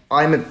view,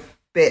 I'm a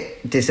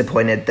bit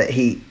disappointed that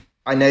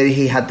I know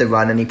he had the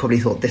run and he probably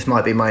thought this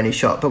might be my only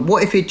shot, but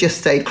what if he'd just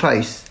stayed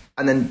close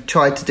and then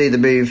tried to do the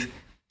move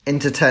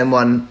into turn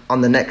 1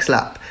 on the next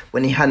lap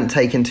when he hadn't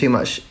taken too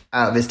much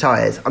out of his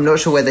tyres? I'm not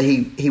sure whether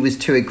he was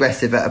too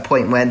aggressive at a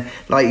point when,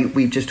 like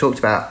we've just talked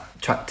about,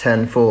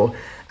 turn 4,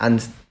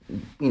 and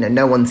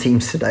no one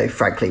seems to know,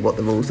 frankly, what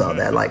the rules are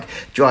there. Like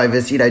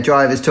drivers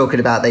talking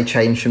about they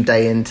change from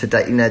day into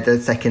day, the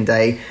second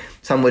day.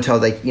 Some were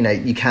told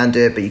you can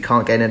do it, but you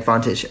can't gain an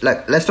advantage.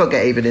 Look, let's not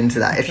get even into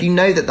that. If you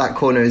know that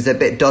corner is a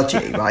bit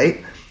dodgy,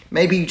 right?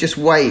 Maybe you just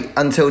wait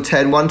until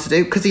turn 1 to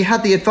do, because he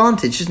had the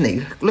advantage, didn't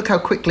he? Look how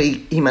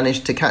quickly he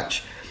managed to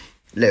catch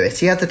Lewis.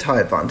 He had the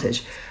tyre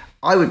advantage.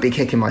 I would be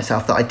kicking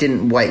myself that I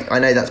didn't wait. I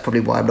know that's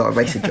probably why I'm not a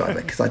racing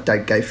driver, because I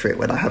don't go for it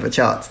when I have a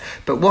chance.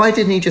 But why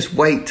didn't he just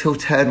wait till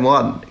turn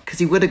 1? Because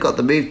he would have got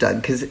the move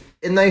done. Because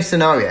in those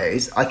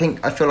scenarios, I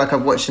feel like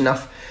I've watched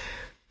enough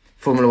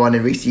Formula 1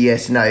 in recent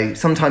years to know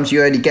sometimes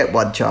you only get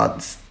one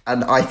chance.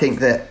 And I think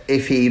that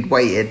if he'd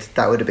waited,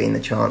 that would have been the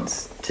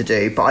chance to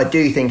do. But I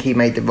do think he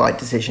made the right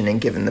decision in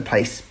giving the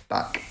place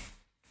back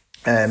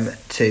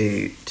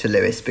to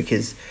Lewis,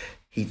 because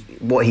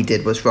what he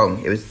did was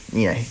wrong. It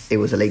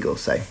was illegal.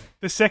 So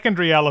the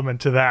secondary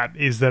element to that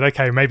is that,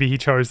 okay, maybe he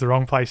chose the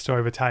wrong place to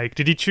overtake.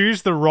 Did he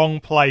choose the wrong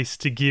place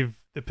to give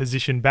the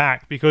position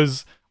back?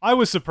 Because I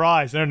was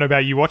surprised. I don't know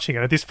about you watching it.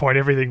 At this point,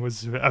 everything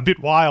was a bit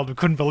wild. We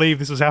couldn't believe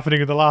this was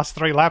happening in the last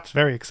 3 laps.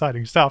 Very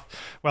exciting stuff.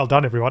 Well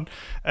done, everyone.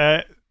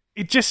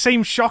 It just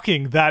seemed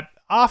shocking that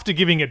after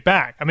giving it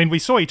back, I mean, we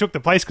saw he took the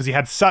place because he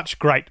had such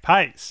great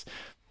pace,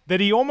 that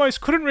he almost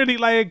couldn't really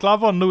lay a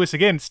glove on Lewis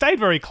again. Stayed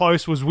very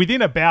close, was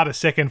within about a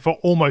second for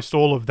almost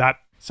all of that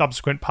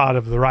subsequent part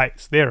of the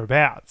race,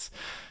 thereabouts.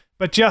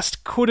 But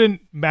just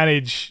couldn't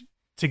manage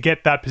to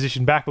get that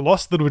position back.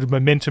 Lost a little bit of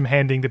momentum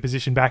handing the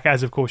position back,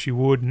 as of course you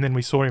would, and then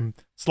we saw him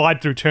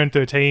slide through turn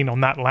 13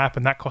 on that lap,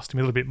 and that cost him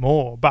a little bit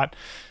more. But do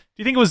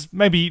you think it was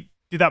maybe...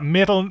 Did that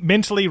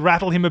mentally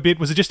rattle him a bit?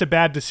 Was it just a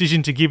bad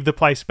decision to give the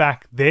place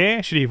back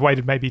there? Should he have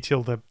waited maybe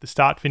till the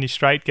start finish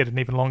straight, get an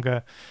even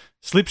longer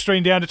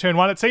slipstream down to turn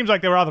 1? It seems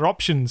like there were other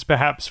options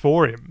perhaps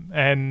for him,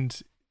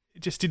 and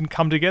it just didn't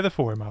come together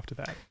for him after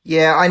that.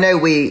 Yeah, I know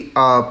we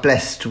are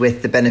blessed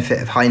with the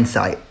benefit of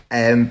hindsight,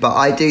 but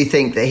I do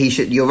think that he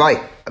should... You're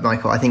right,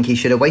 Michael. I think he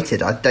should have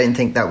waited. I don't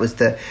think that was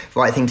the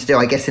right thing to do.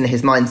 I guess in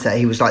his mindset,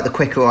 he was like, the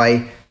quicker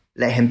I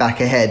let him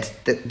back ahead,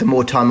 the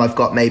more time I've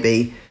got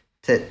maybe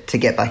to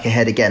get back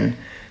ahead again.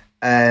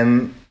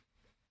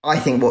 I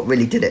think what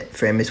really did it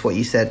for him is what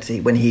you said,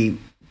 when he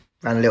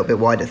ran a little bit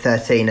wide at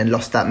 13 and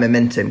lost that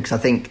momentum, because I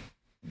think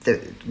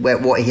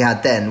what he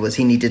had then was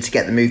he needed to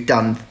get the move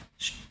done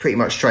pretty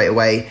much straight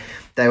away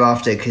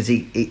thereafter, because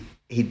he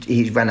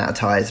ran out of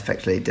tyres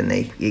effectively, didn't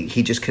he?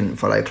 He just couldn't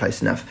follow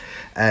close enough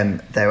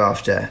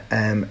thereafter.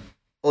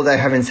 Although,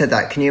 having said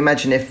that, can you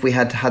imagine if we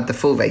had the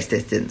full race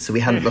distance, so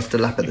we hadn't lost a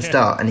lap at the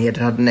start and he had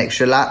an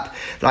extra lap?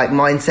 Like,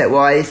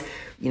 mindset-wise,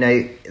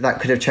 that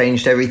could have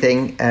changed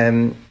everything.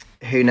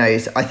 Who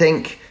knows? I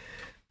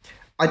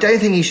don't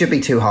think he should be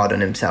too hard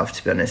on himself,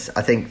 to be honest.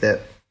 I think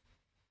that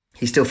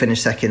he still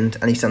finished second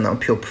and he's done that on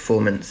pure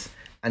performance,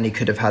 and he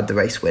could have had the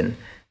race win.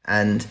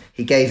 And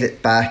he gave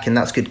it back, and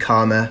that's good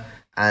karma.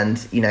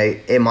 And,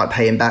 it might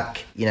pay him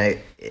back,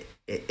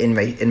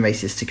 in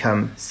races to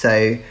come.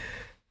 So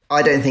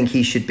I don't think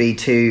he should be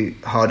too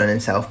hard on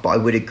himself, but I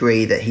would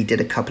agree that he did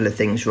a couple of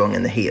things wrong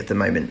in the heat of the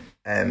moment.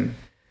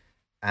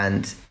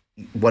 And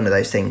one of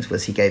those things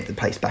was he gave the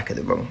place back at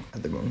the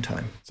wrong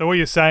time. So what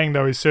you're saying,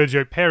 though, is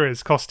Sergio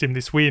Perez cost him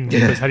this win,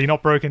 because had he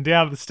not broken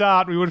down at the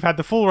start, we would have had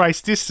the full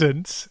race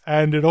distance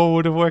and it all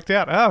would have worked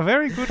out. Oh,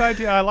 very good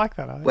idea. I like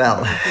that.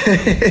 Well...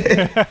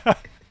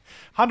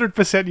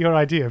 100% your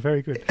idea.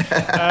 Very good.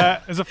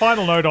 As a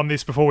final note on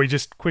this, before we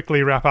just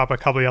quickly wrap up a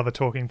couple of other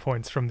talking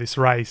points from this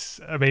race,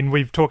 I mean,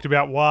 we've talked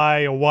about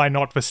why or why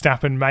not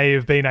Verstappen may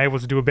have been able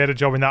to do a better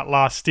job in that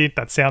last stint.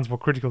 That sounds more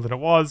critical than it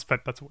was,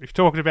 but that's what we've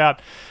talked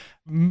about.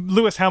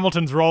 Lewis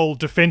Hamilton's role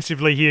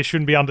defensively here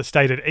shouldn't be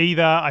understated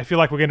either. I feel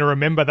like we're going to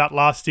remember that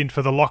last stint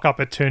for the lock-up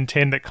at turn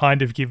 10 that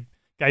kind of gave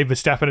gave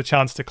Verstappen a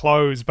chance to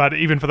close. But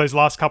even for those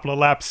last couple of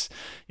laps,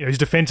 his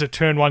defence at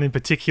turn 1 in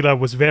particular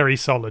was very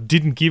solid.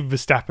 Didn't give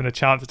Verstappen a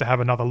chance to have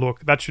another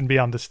look. That shouldn't be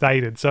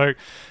understated. So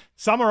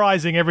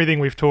summarising everything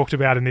we've talked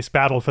about in this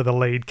battle for the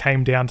lead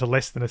came down to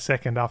less than a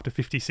second after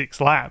 56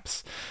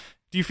 laps.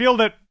 Do you feel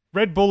that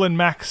Red Bull and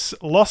Max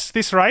lost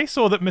this race,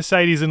 or that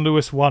Mercedes and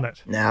Lewis won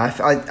it? No,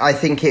 I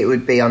think it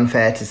would be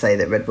unfair to say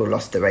that Red Bull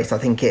lost the race. I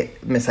think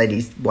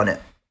Mercedes won it,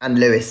 and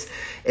Lewis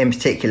in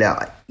particular.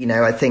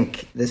 I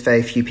think there's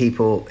very few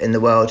people in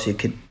the world who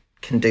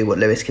can do what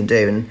Lewis can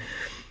do,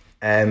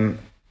 and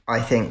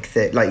I think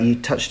that, like you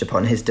touched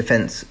upon, his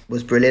defence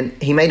was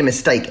brilliant. He made a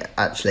mistake,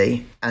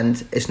 actually,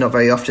 and it's not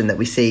very often that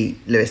we see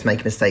Lewis make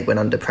a mistake when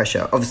under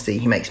pressure. Obviously,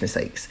 he makes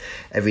mistakes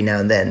every now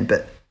and then,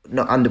 but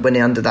when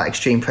under that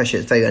extreme pressure,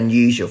 it's very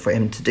unusual for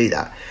him to do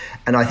that.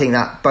 And I think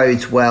that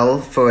bodes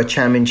well for a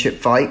championship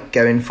fight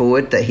going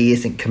forward, that he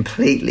isn't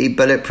completely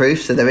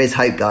bulletproof. So there is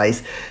hope,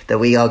 guys, that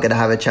we are going to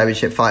have a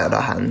championship fight on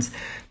our hands.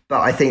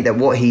 But I think that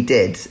what he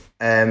did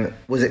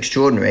was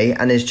extraordinary,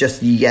 and is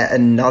just yet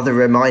another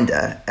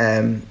reminder,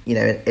 in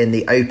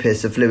the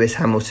opus of Lewis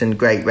Hamilton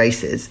great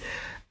races,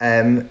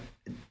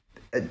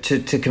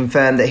 to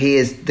confirm that he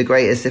is the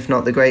greatest, if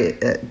not the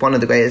one of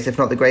the greatest, if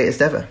not the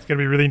greatest ever. It's going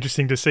to be really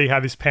interesting to see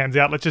how this pans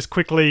out. Let's just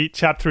quickly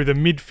chat through the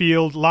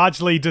midfield.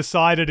 Largely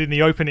decided in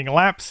the opening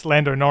laps.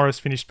 Lando Norris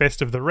finished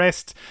best of the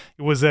rest.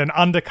 It was an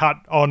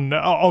undercut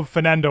of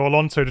Fernando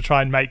Alonso to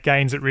try and make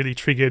gains that really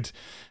triggered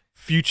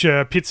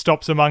future pit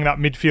stops among that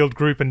midfield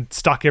group and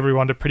stuck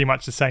everyone to pretty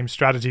much the same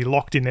strategy,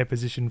 locked in their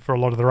position for a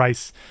lot of the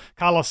race.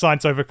 Carlos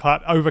Sainz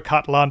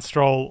overcut Lance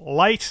Stroll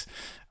late.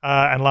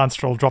 And Lance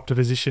Stroll dropped a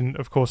position,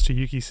 of course, to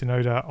Yuki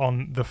Tsunoda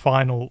on the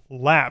final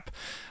lap.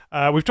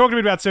 We've talked a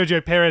bit about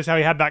Sergio Perez, how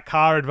he had that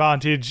car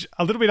advantage,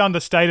 a little bit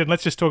understated.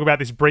 Let's just talk about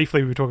this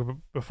briefly. We talked about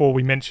before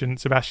we mentioned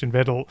Sebastian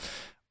Vettel.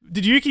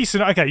 Yuki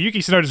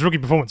Tsunoda's rookie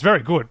performance,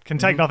 very good. Can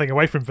take nothing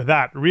away from him for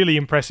that. Really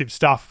impressive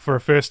stuff for a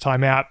first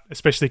time out,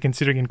 especially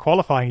considering in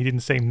qualifying he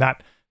didn't seem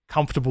that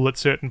comfortable at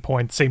certain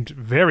points, seemed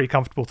very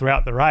comfortable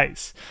throughout the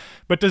race.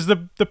 But does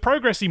the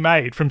progress he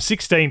made from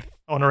 16th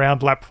on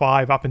around lap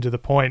 5 up into the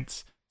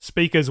points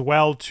speak as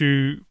well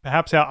to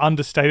perhaps how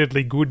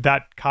understatedly good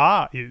that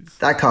car is?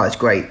 That car is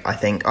great, I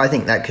think. I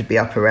think that could be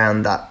up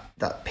around that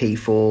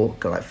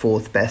P4, like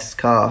fourth best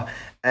car.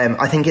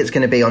 I think it's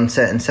going to be on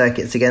certain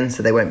circuits again,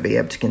 so they won't be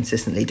able to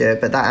consistently do it.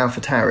 But that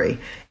AlphaTauri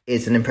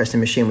is an impressive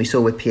machine. We saw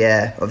with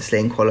Pierre, obviously,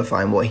 in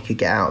qualifying what he could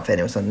get out of it. And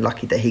it was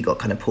unlucky that he got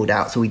kind of pulled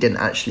out, so we didn't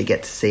actually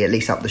get to see, at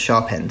least up the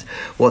sharp end,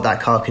 what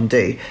that car can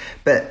do.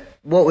 But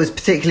what was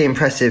particularly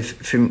impressive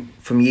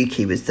from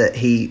Yuki was that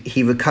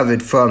he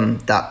recovered from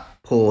that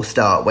poor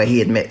start, where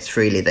he admits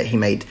freely that he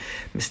made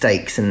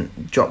mistakes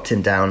and dropped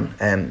him down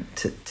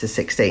to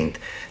 16th.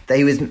 That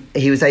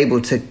he was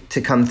able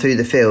to come through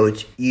the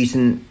field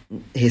using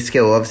his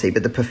skill, obviously,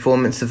 but the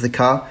performance of the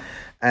car,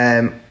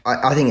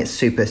 I think it's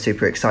super,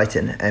 super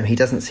exciting. He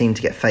doesn't seem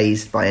to get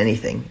fazed by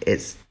anything.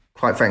 It's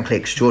quite frankly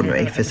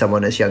extraordinary for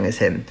someone as young as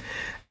him.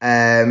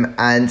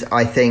 And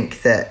I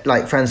think that,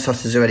 like Francois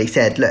has already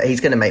said, look, he's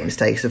going to make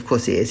mistakes. Of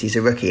course he is. He's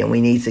a rookie, and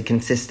we need to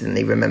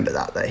consistently remember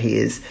that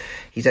he's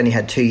only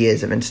had 2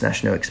 years of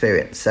international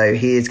experience. So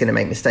he is going to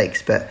make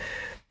mistakes. But,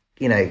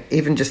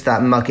 even just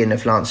that mugging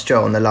of Lance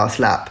Stroll on the last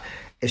lap,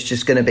 it's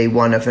just going to be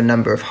one of a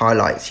number of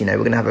highlights. We're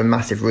going to have a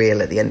massive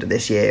reel at the end of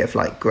this year of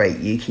like great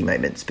Yuki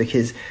moments,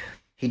 because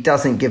he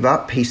doesn't give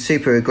up. He's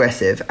super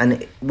aggressive.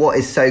 And what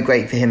is so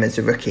great for him as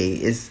a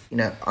rookie is,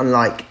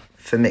 unlike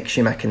for Mick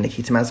Schumacher and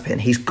Nikita Mazepin,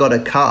 he's got a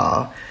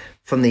car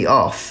from the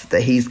off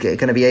that he's going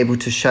to be able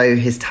to show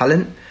his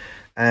talent.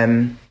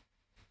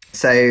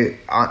 So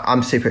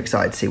I'm super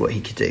excited to see what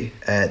he could do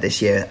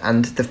this year.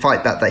 And the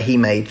fight back that he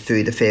made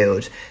through the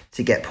field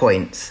to get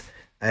points,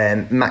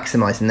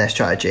 maximising their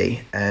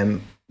strategy,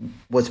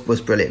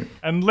 was brilliant.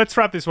 And let's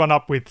wrap this one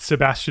up with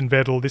Sebastian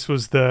Vettel. This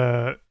was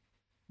the,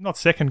 not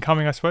second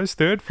coming, I suppose,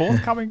 third,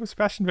 fourth coming of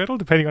Sebastian Vettel,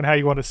 depending on how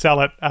you want to sell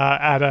it,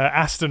 at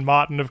Aston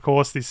Martin, of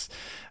course, this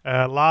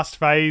last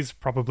phase,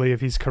 probably,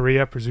 of his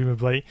career,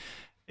 presumably.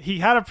 He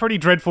had a pretty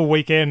dreadful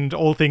weekend,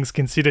 all things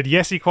considered.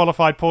 Yes, he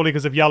qualified poorly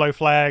because of yellow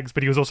flags,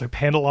 but he was also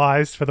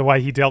penalised for the way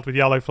he dealt with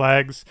yellow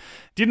flags.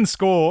 Didn't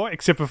score,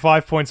 except for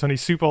 5 points on his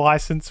super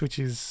licence, which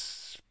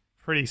is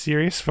pretty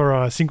serious for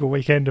a single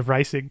weekend of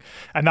racing.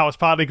 And that was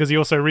partly because he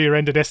also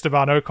rear-ended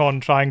Esteban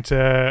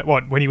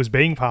Ocon when he was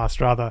being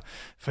passed, rather,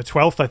 for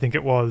 12th, I think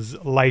it was,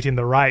 late in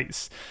the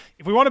race.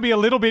 If we want to be a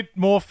little bit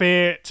more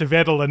fair to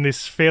Vettel and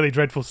this fairly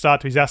dreadful start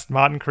to his Aston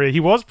Martin career,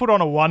 he was put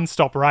on a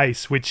one-stop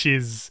race, which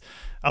is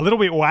a little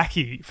bit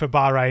wacky for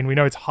Bahrain. We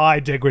know it's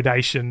high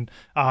degradation,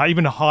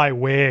 even high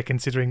wear,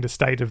 considering the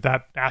state of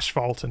that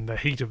asphalt and the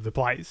heat of the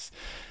place.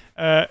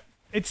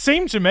 It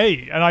seemed to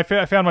me, and I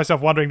found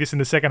myself wondering this in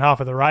the second half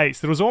of the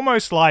race, that it was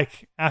almost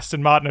like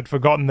Aston Martin had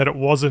forgotten that it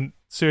wasn't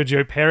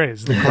Sergio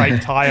Perez, the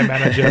great tyre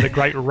manager, the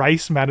great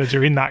race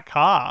manager in that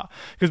car.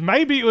 Because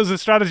maybe it was a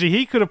strategy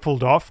he could have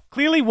pulled off.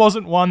 Clearly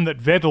wasn't one that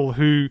Vettel,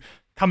 who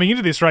coming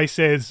into this race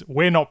says,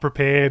 we're not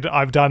prepared.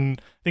 I've done,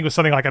 I think it was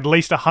something like at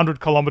least 100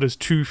 kilometres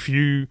too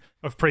few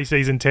of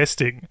pre-season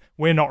testing.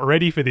 We're not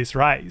ready for this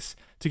race.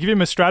 To give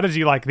him a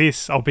strategy like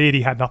this, albeit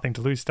he had nothing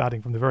to lose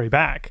starting from the very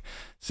back,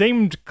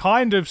 seemed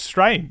kind of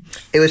strange.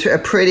 It was a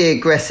pretty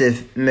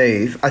aggressive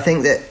move. I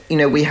think that,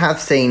 we have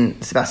seen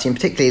Sebastian,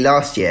 particularly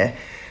last year,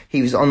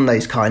 he was on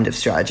those kind of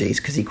strategies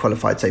because he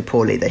qualified so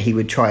poorly that he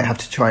would have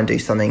to try and do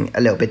something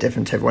a little bit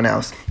different to everyone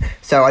else.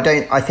 So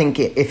I think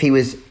if he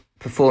was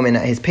performing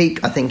at his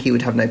peak, I think he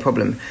would have no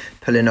problem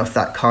pulling off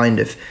that kind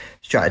of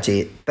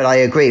strategy. But I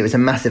agree, it was a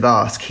massive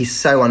ask. He's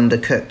so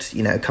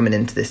undercooked, coming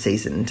into this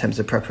season in terms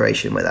of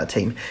preparation with that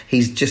team.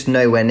 He's just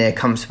nowhere near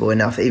comfortable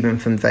enough, even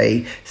from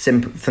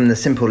the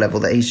simple level,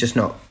 that he's just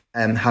not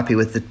happy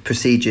with the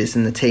procedures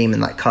and the team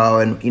and that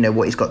car and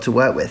what he's got to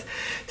work with.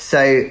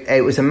 So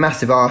it was a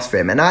massive ask for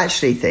him, and I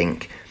actually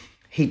think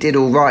he did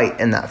all right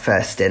in that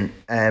first stint.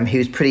 He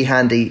was pretty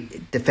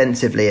handy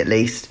defensively, at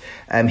least.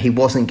 He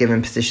wasn't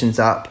giving positions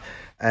up.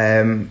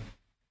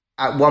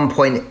 At one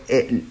point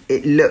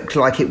it looked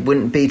like it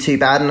wouldn't be too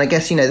bad, and I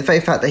guess the very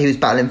fact that he was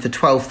battling for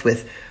 12th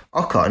with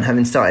Ocon,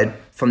 having started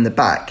from the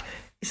back,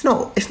 it's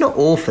not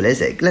awful,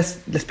 is it? Let's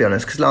be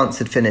honest, because Lance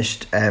had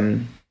finished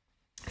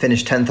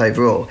 10th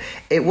overall.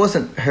 It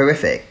wasn't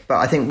horrific, but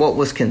I think what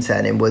was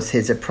concerning was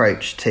his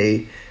approach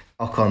to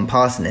Ocon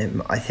passing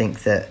him. I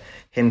think that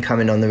him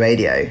coming on the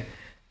radio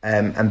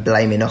and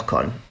blaming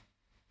Ocon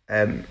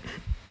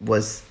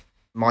was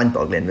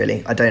mind-boggling,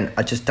 really.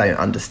 I just don't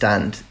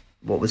understand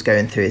what was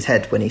going through his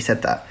head when he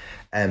said that,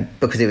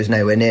 because it was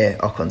nowhere near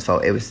Ocon's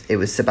fault. It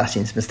was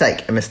Sebastian's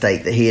mistake, a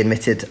mistake that he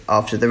admitted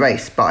after the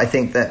race. But I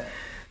think that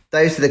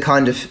those are the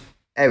kind of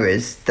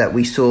errors that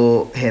we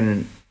saw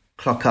him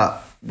clock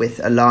up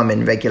with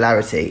alarming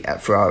regularity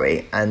at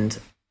Ferrari, and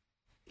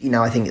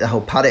I think the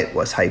whole paddock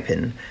was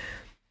hoping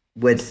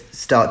would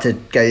start to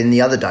go in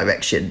the other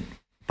direction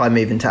by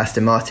moving to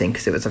Aston Martin,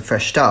 because it was a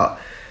fresh start.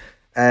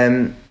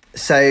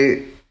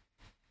 So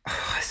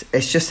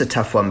it's just a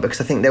tough one, because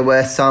I think there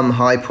were some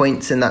high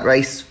points in that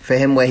race for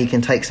him where he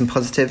can take some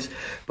positives,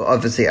 but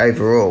obviously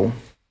overall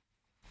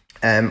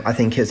I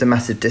think it was a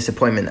massive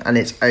disappointment, and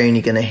it's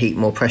only going to heap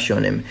more pressure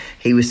on him.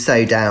 He was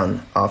so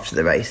down after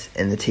the race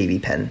in the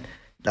TV pen,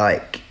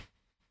 like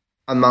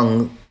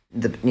among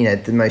the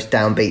most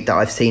downbeat that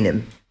I've seen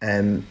him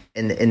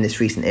in this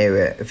recent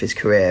era of his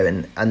career,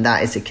 and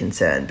that is a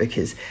concern,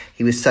 because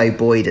he was so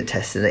buoyed at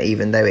testing it,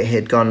 even though it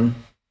hadn't gone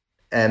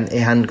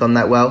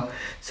that well.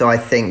 So I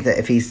think that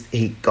if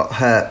he got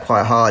hurt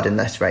quite hard in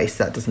this race,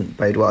 that doesn't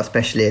bode well,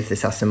 especially if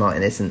this Aston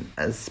Martin isn't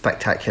as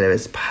spectacular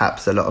as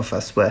perhaps a lot of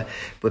us were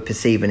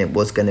perceiving it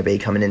was going to be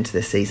coming into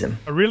this season.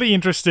 A really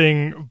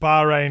interesting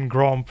Bahrain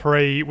Grand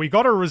Prix. We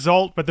got a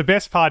result, but the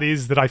best part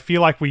is that I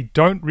feel like we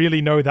don't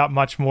really know that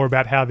much more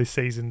about how this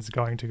season's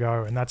going to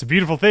go, and that's a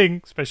beautiful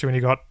thing, especially when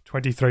you got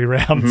 23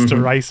 rounds to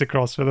race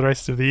across for the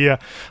rest of the year.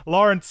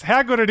 Lawrence,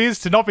 how good it is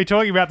to not be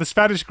talking about the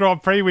Spanish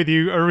Grand Prix with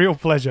you. A real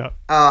pleasure.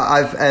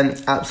 I've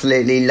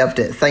absolutely loved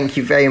it. Thank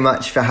you very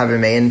much for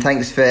having me, and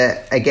thanks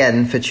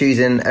for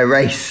choosing a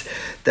race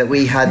that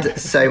we had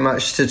so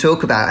much to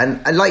talk about.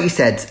 And like you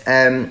said,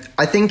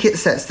 I think it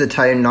sets the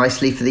tone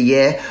nicely for the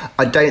year.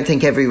 I don't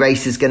think every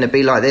race is going to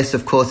be like this.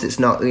 Of course, it's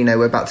not.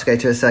 We're about to go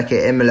to a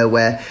circuit, Imola,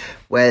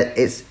 where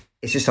it's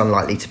just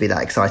unlikely to be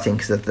that exciting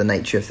because of the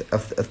nature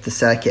of the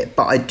circuit.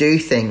 But I do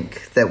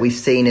think that we've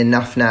seen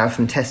enough now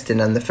from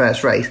testing and the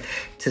first race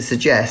to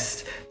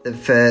suggest that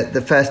for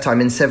the first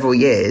time in several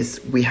years,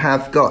 we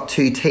have got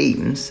two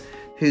teams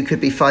who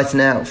could be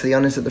fighting out for the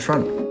honours at the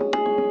front.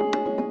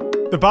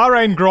 The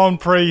Bahrain Grand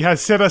Prix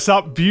has set us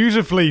up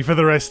beautifully for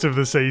the rest of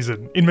the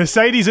season. In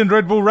Mercedes and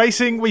Red Bull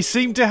Racing, we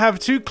seem to have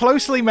two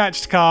closely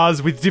matched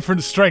cars with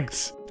different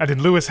strengths. And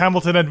in Lewis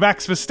Hamilton and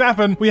Max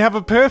Verstappen, we have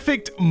a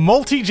perfect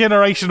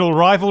multi-generational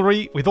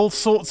rivalry with all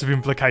sorts of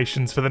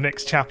implications for the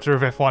next chapter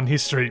of F1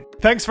 history.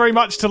 Thanks very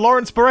much to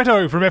Lawrence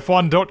Barretto from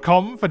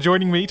F1.com for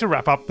joining me to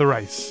wrap up the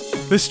race.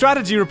 The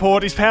Strategy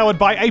Report is powered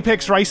by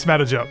Apex Race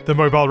Manager, the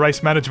mobile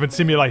race management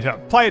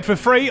simulator. Play it for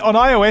free on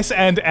iOS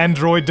and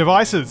Android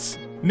devices.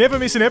 Never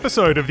miss an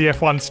episode of the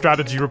F1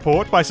 Strategy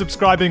Report by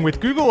subscribing with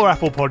Google or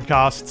Apple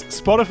Podcasts,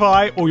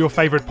 Spotify, or your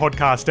favourite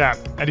podcast app.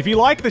 And if you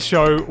like the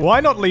show,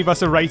 why not leave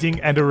us a rating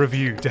and a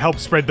review to help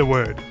spread the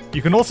word?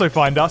 You can also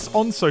find us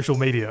on social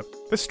media.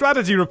 The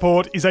Strategy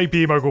Report is a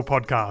Beer Mogul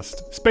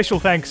podcast.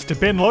 Special thanks to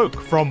Ben Loke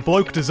from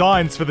Bloke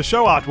Designs for the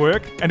show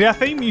artwork, and our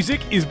theme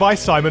music is by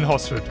Simon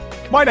Hosford.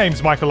 My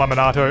name's Michael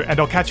Laminato, and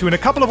I'll catch you in a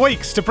couple of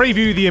weeks to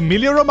preview the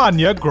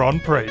Emilia-Romagna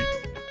Grand Prix.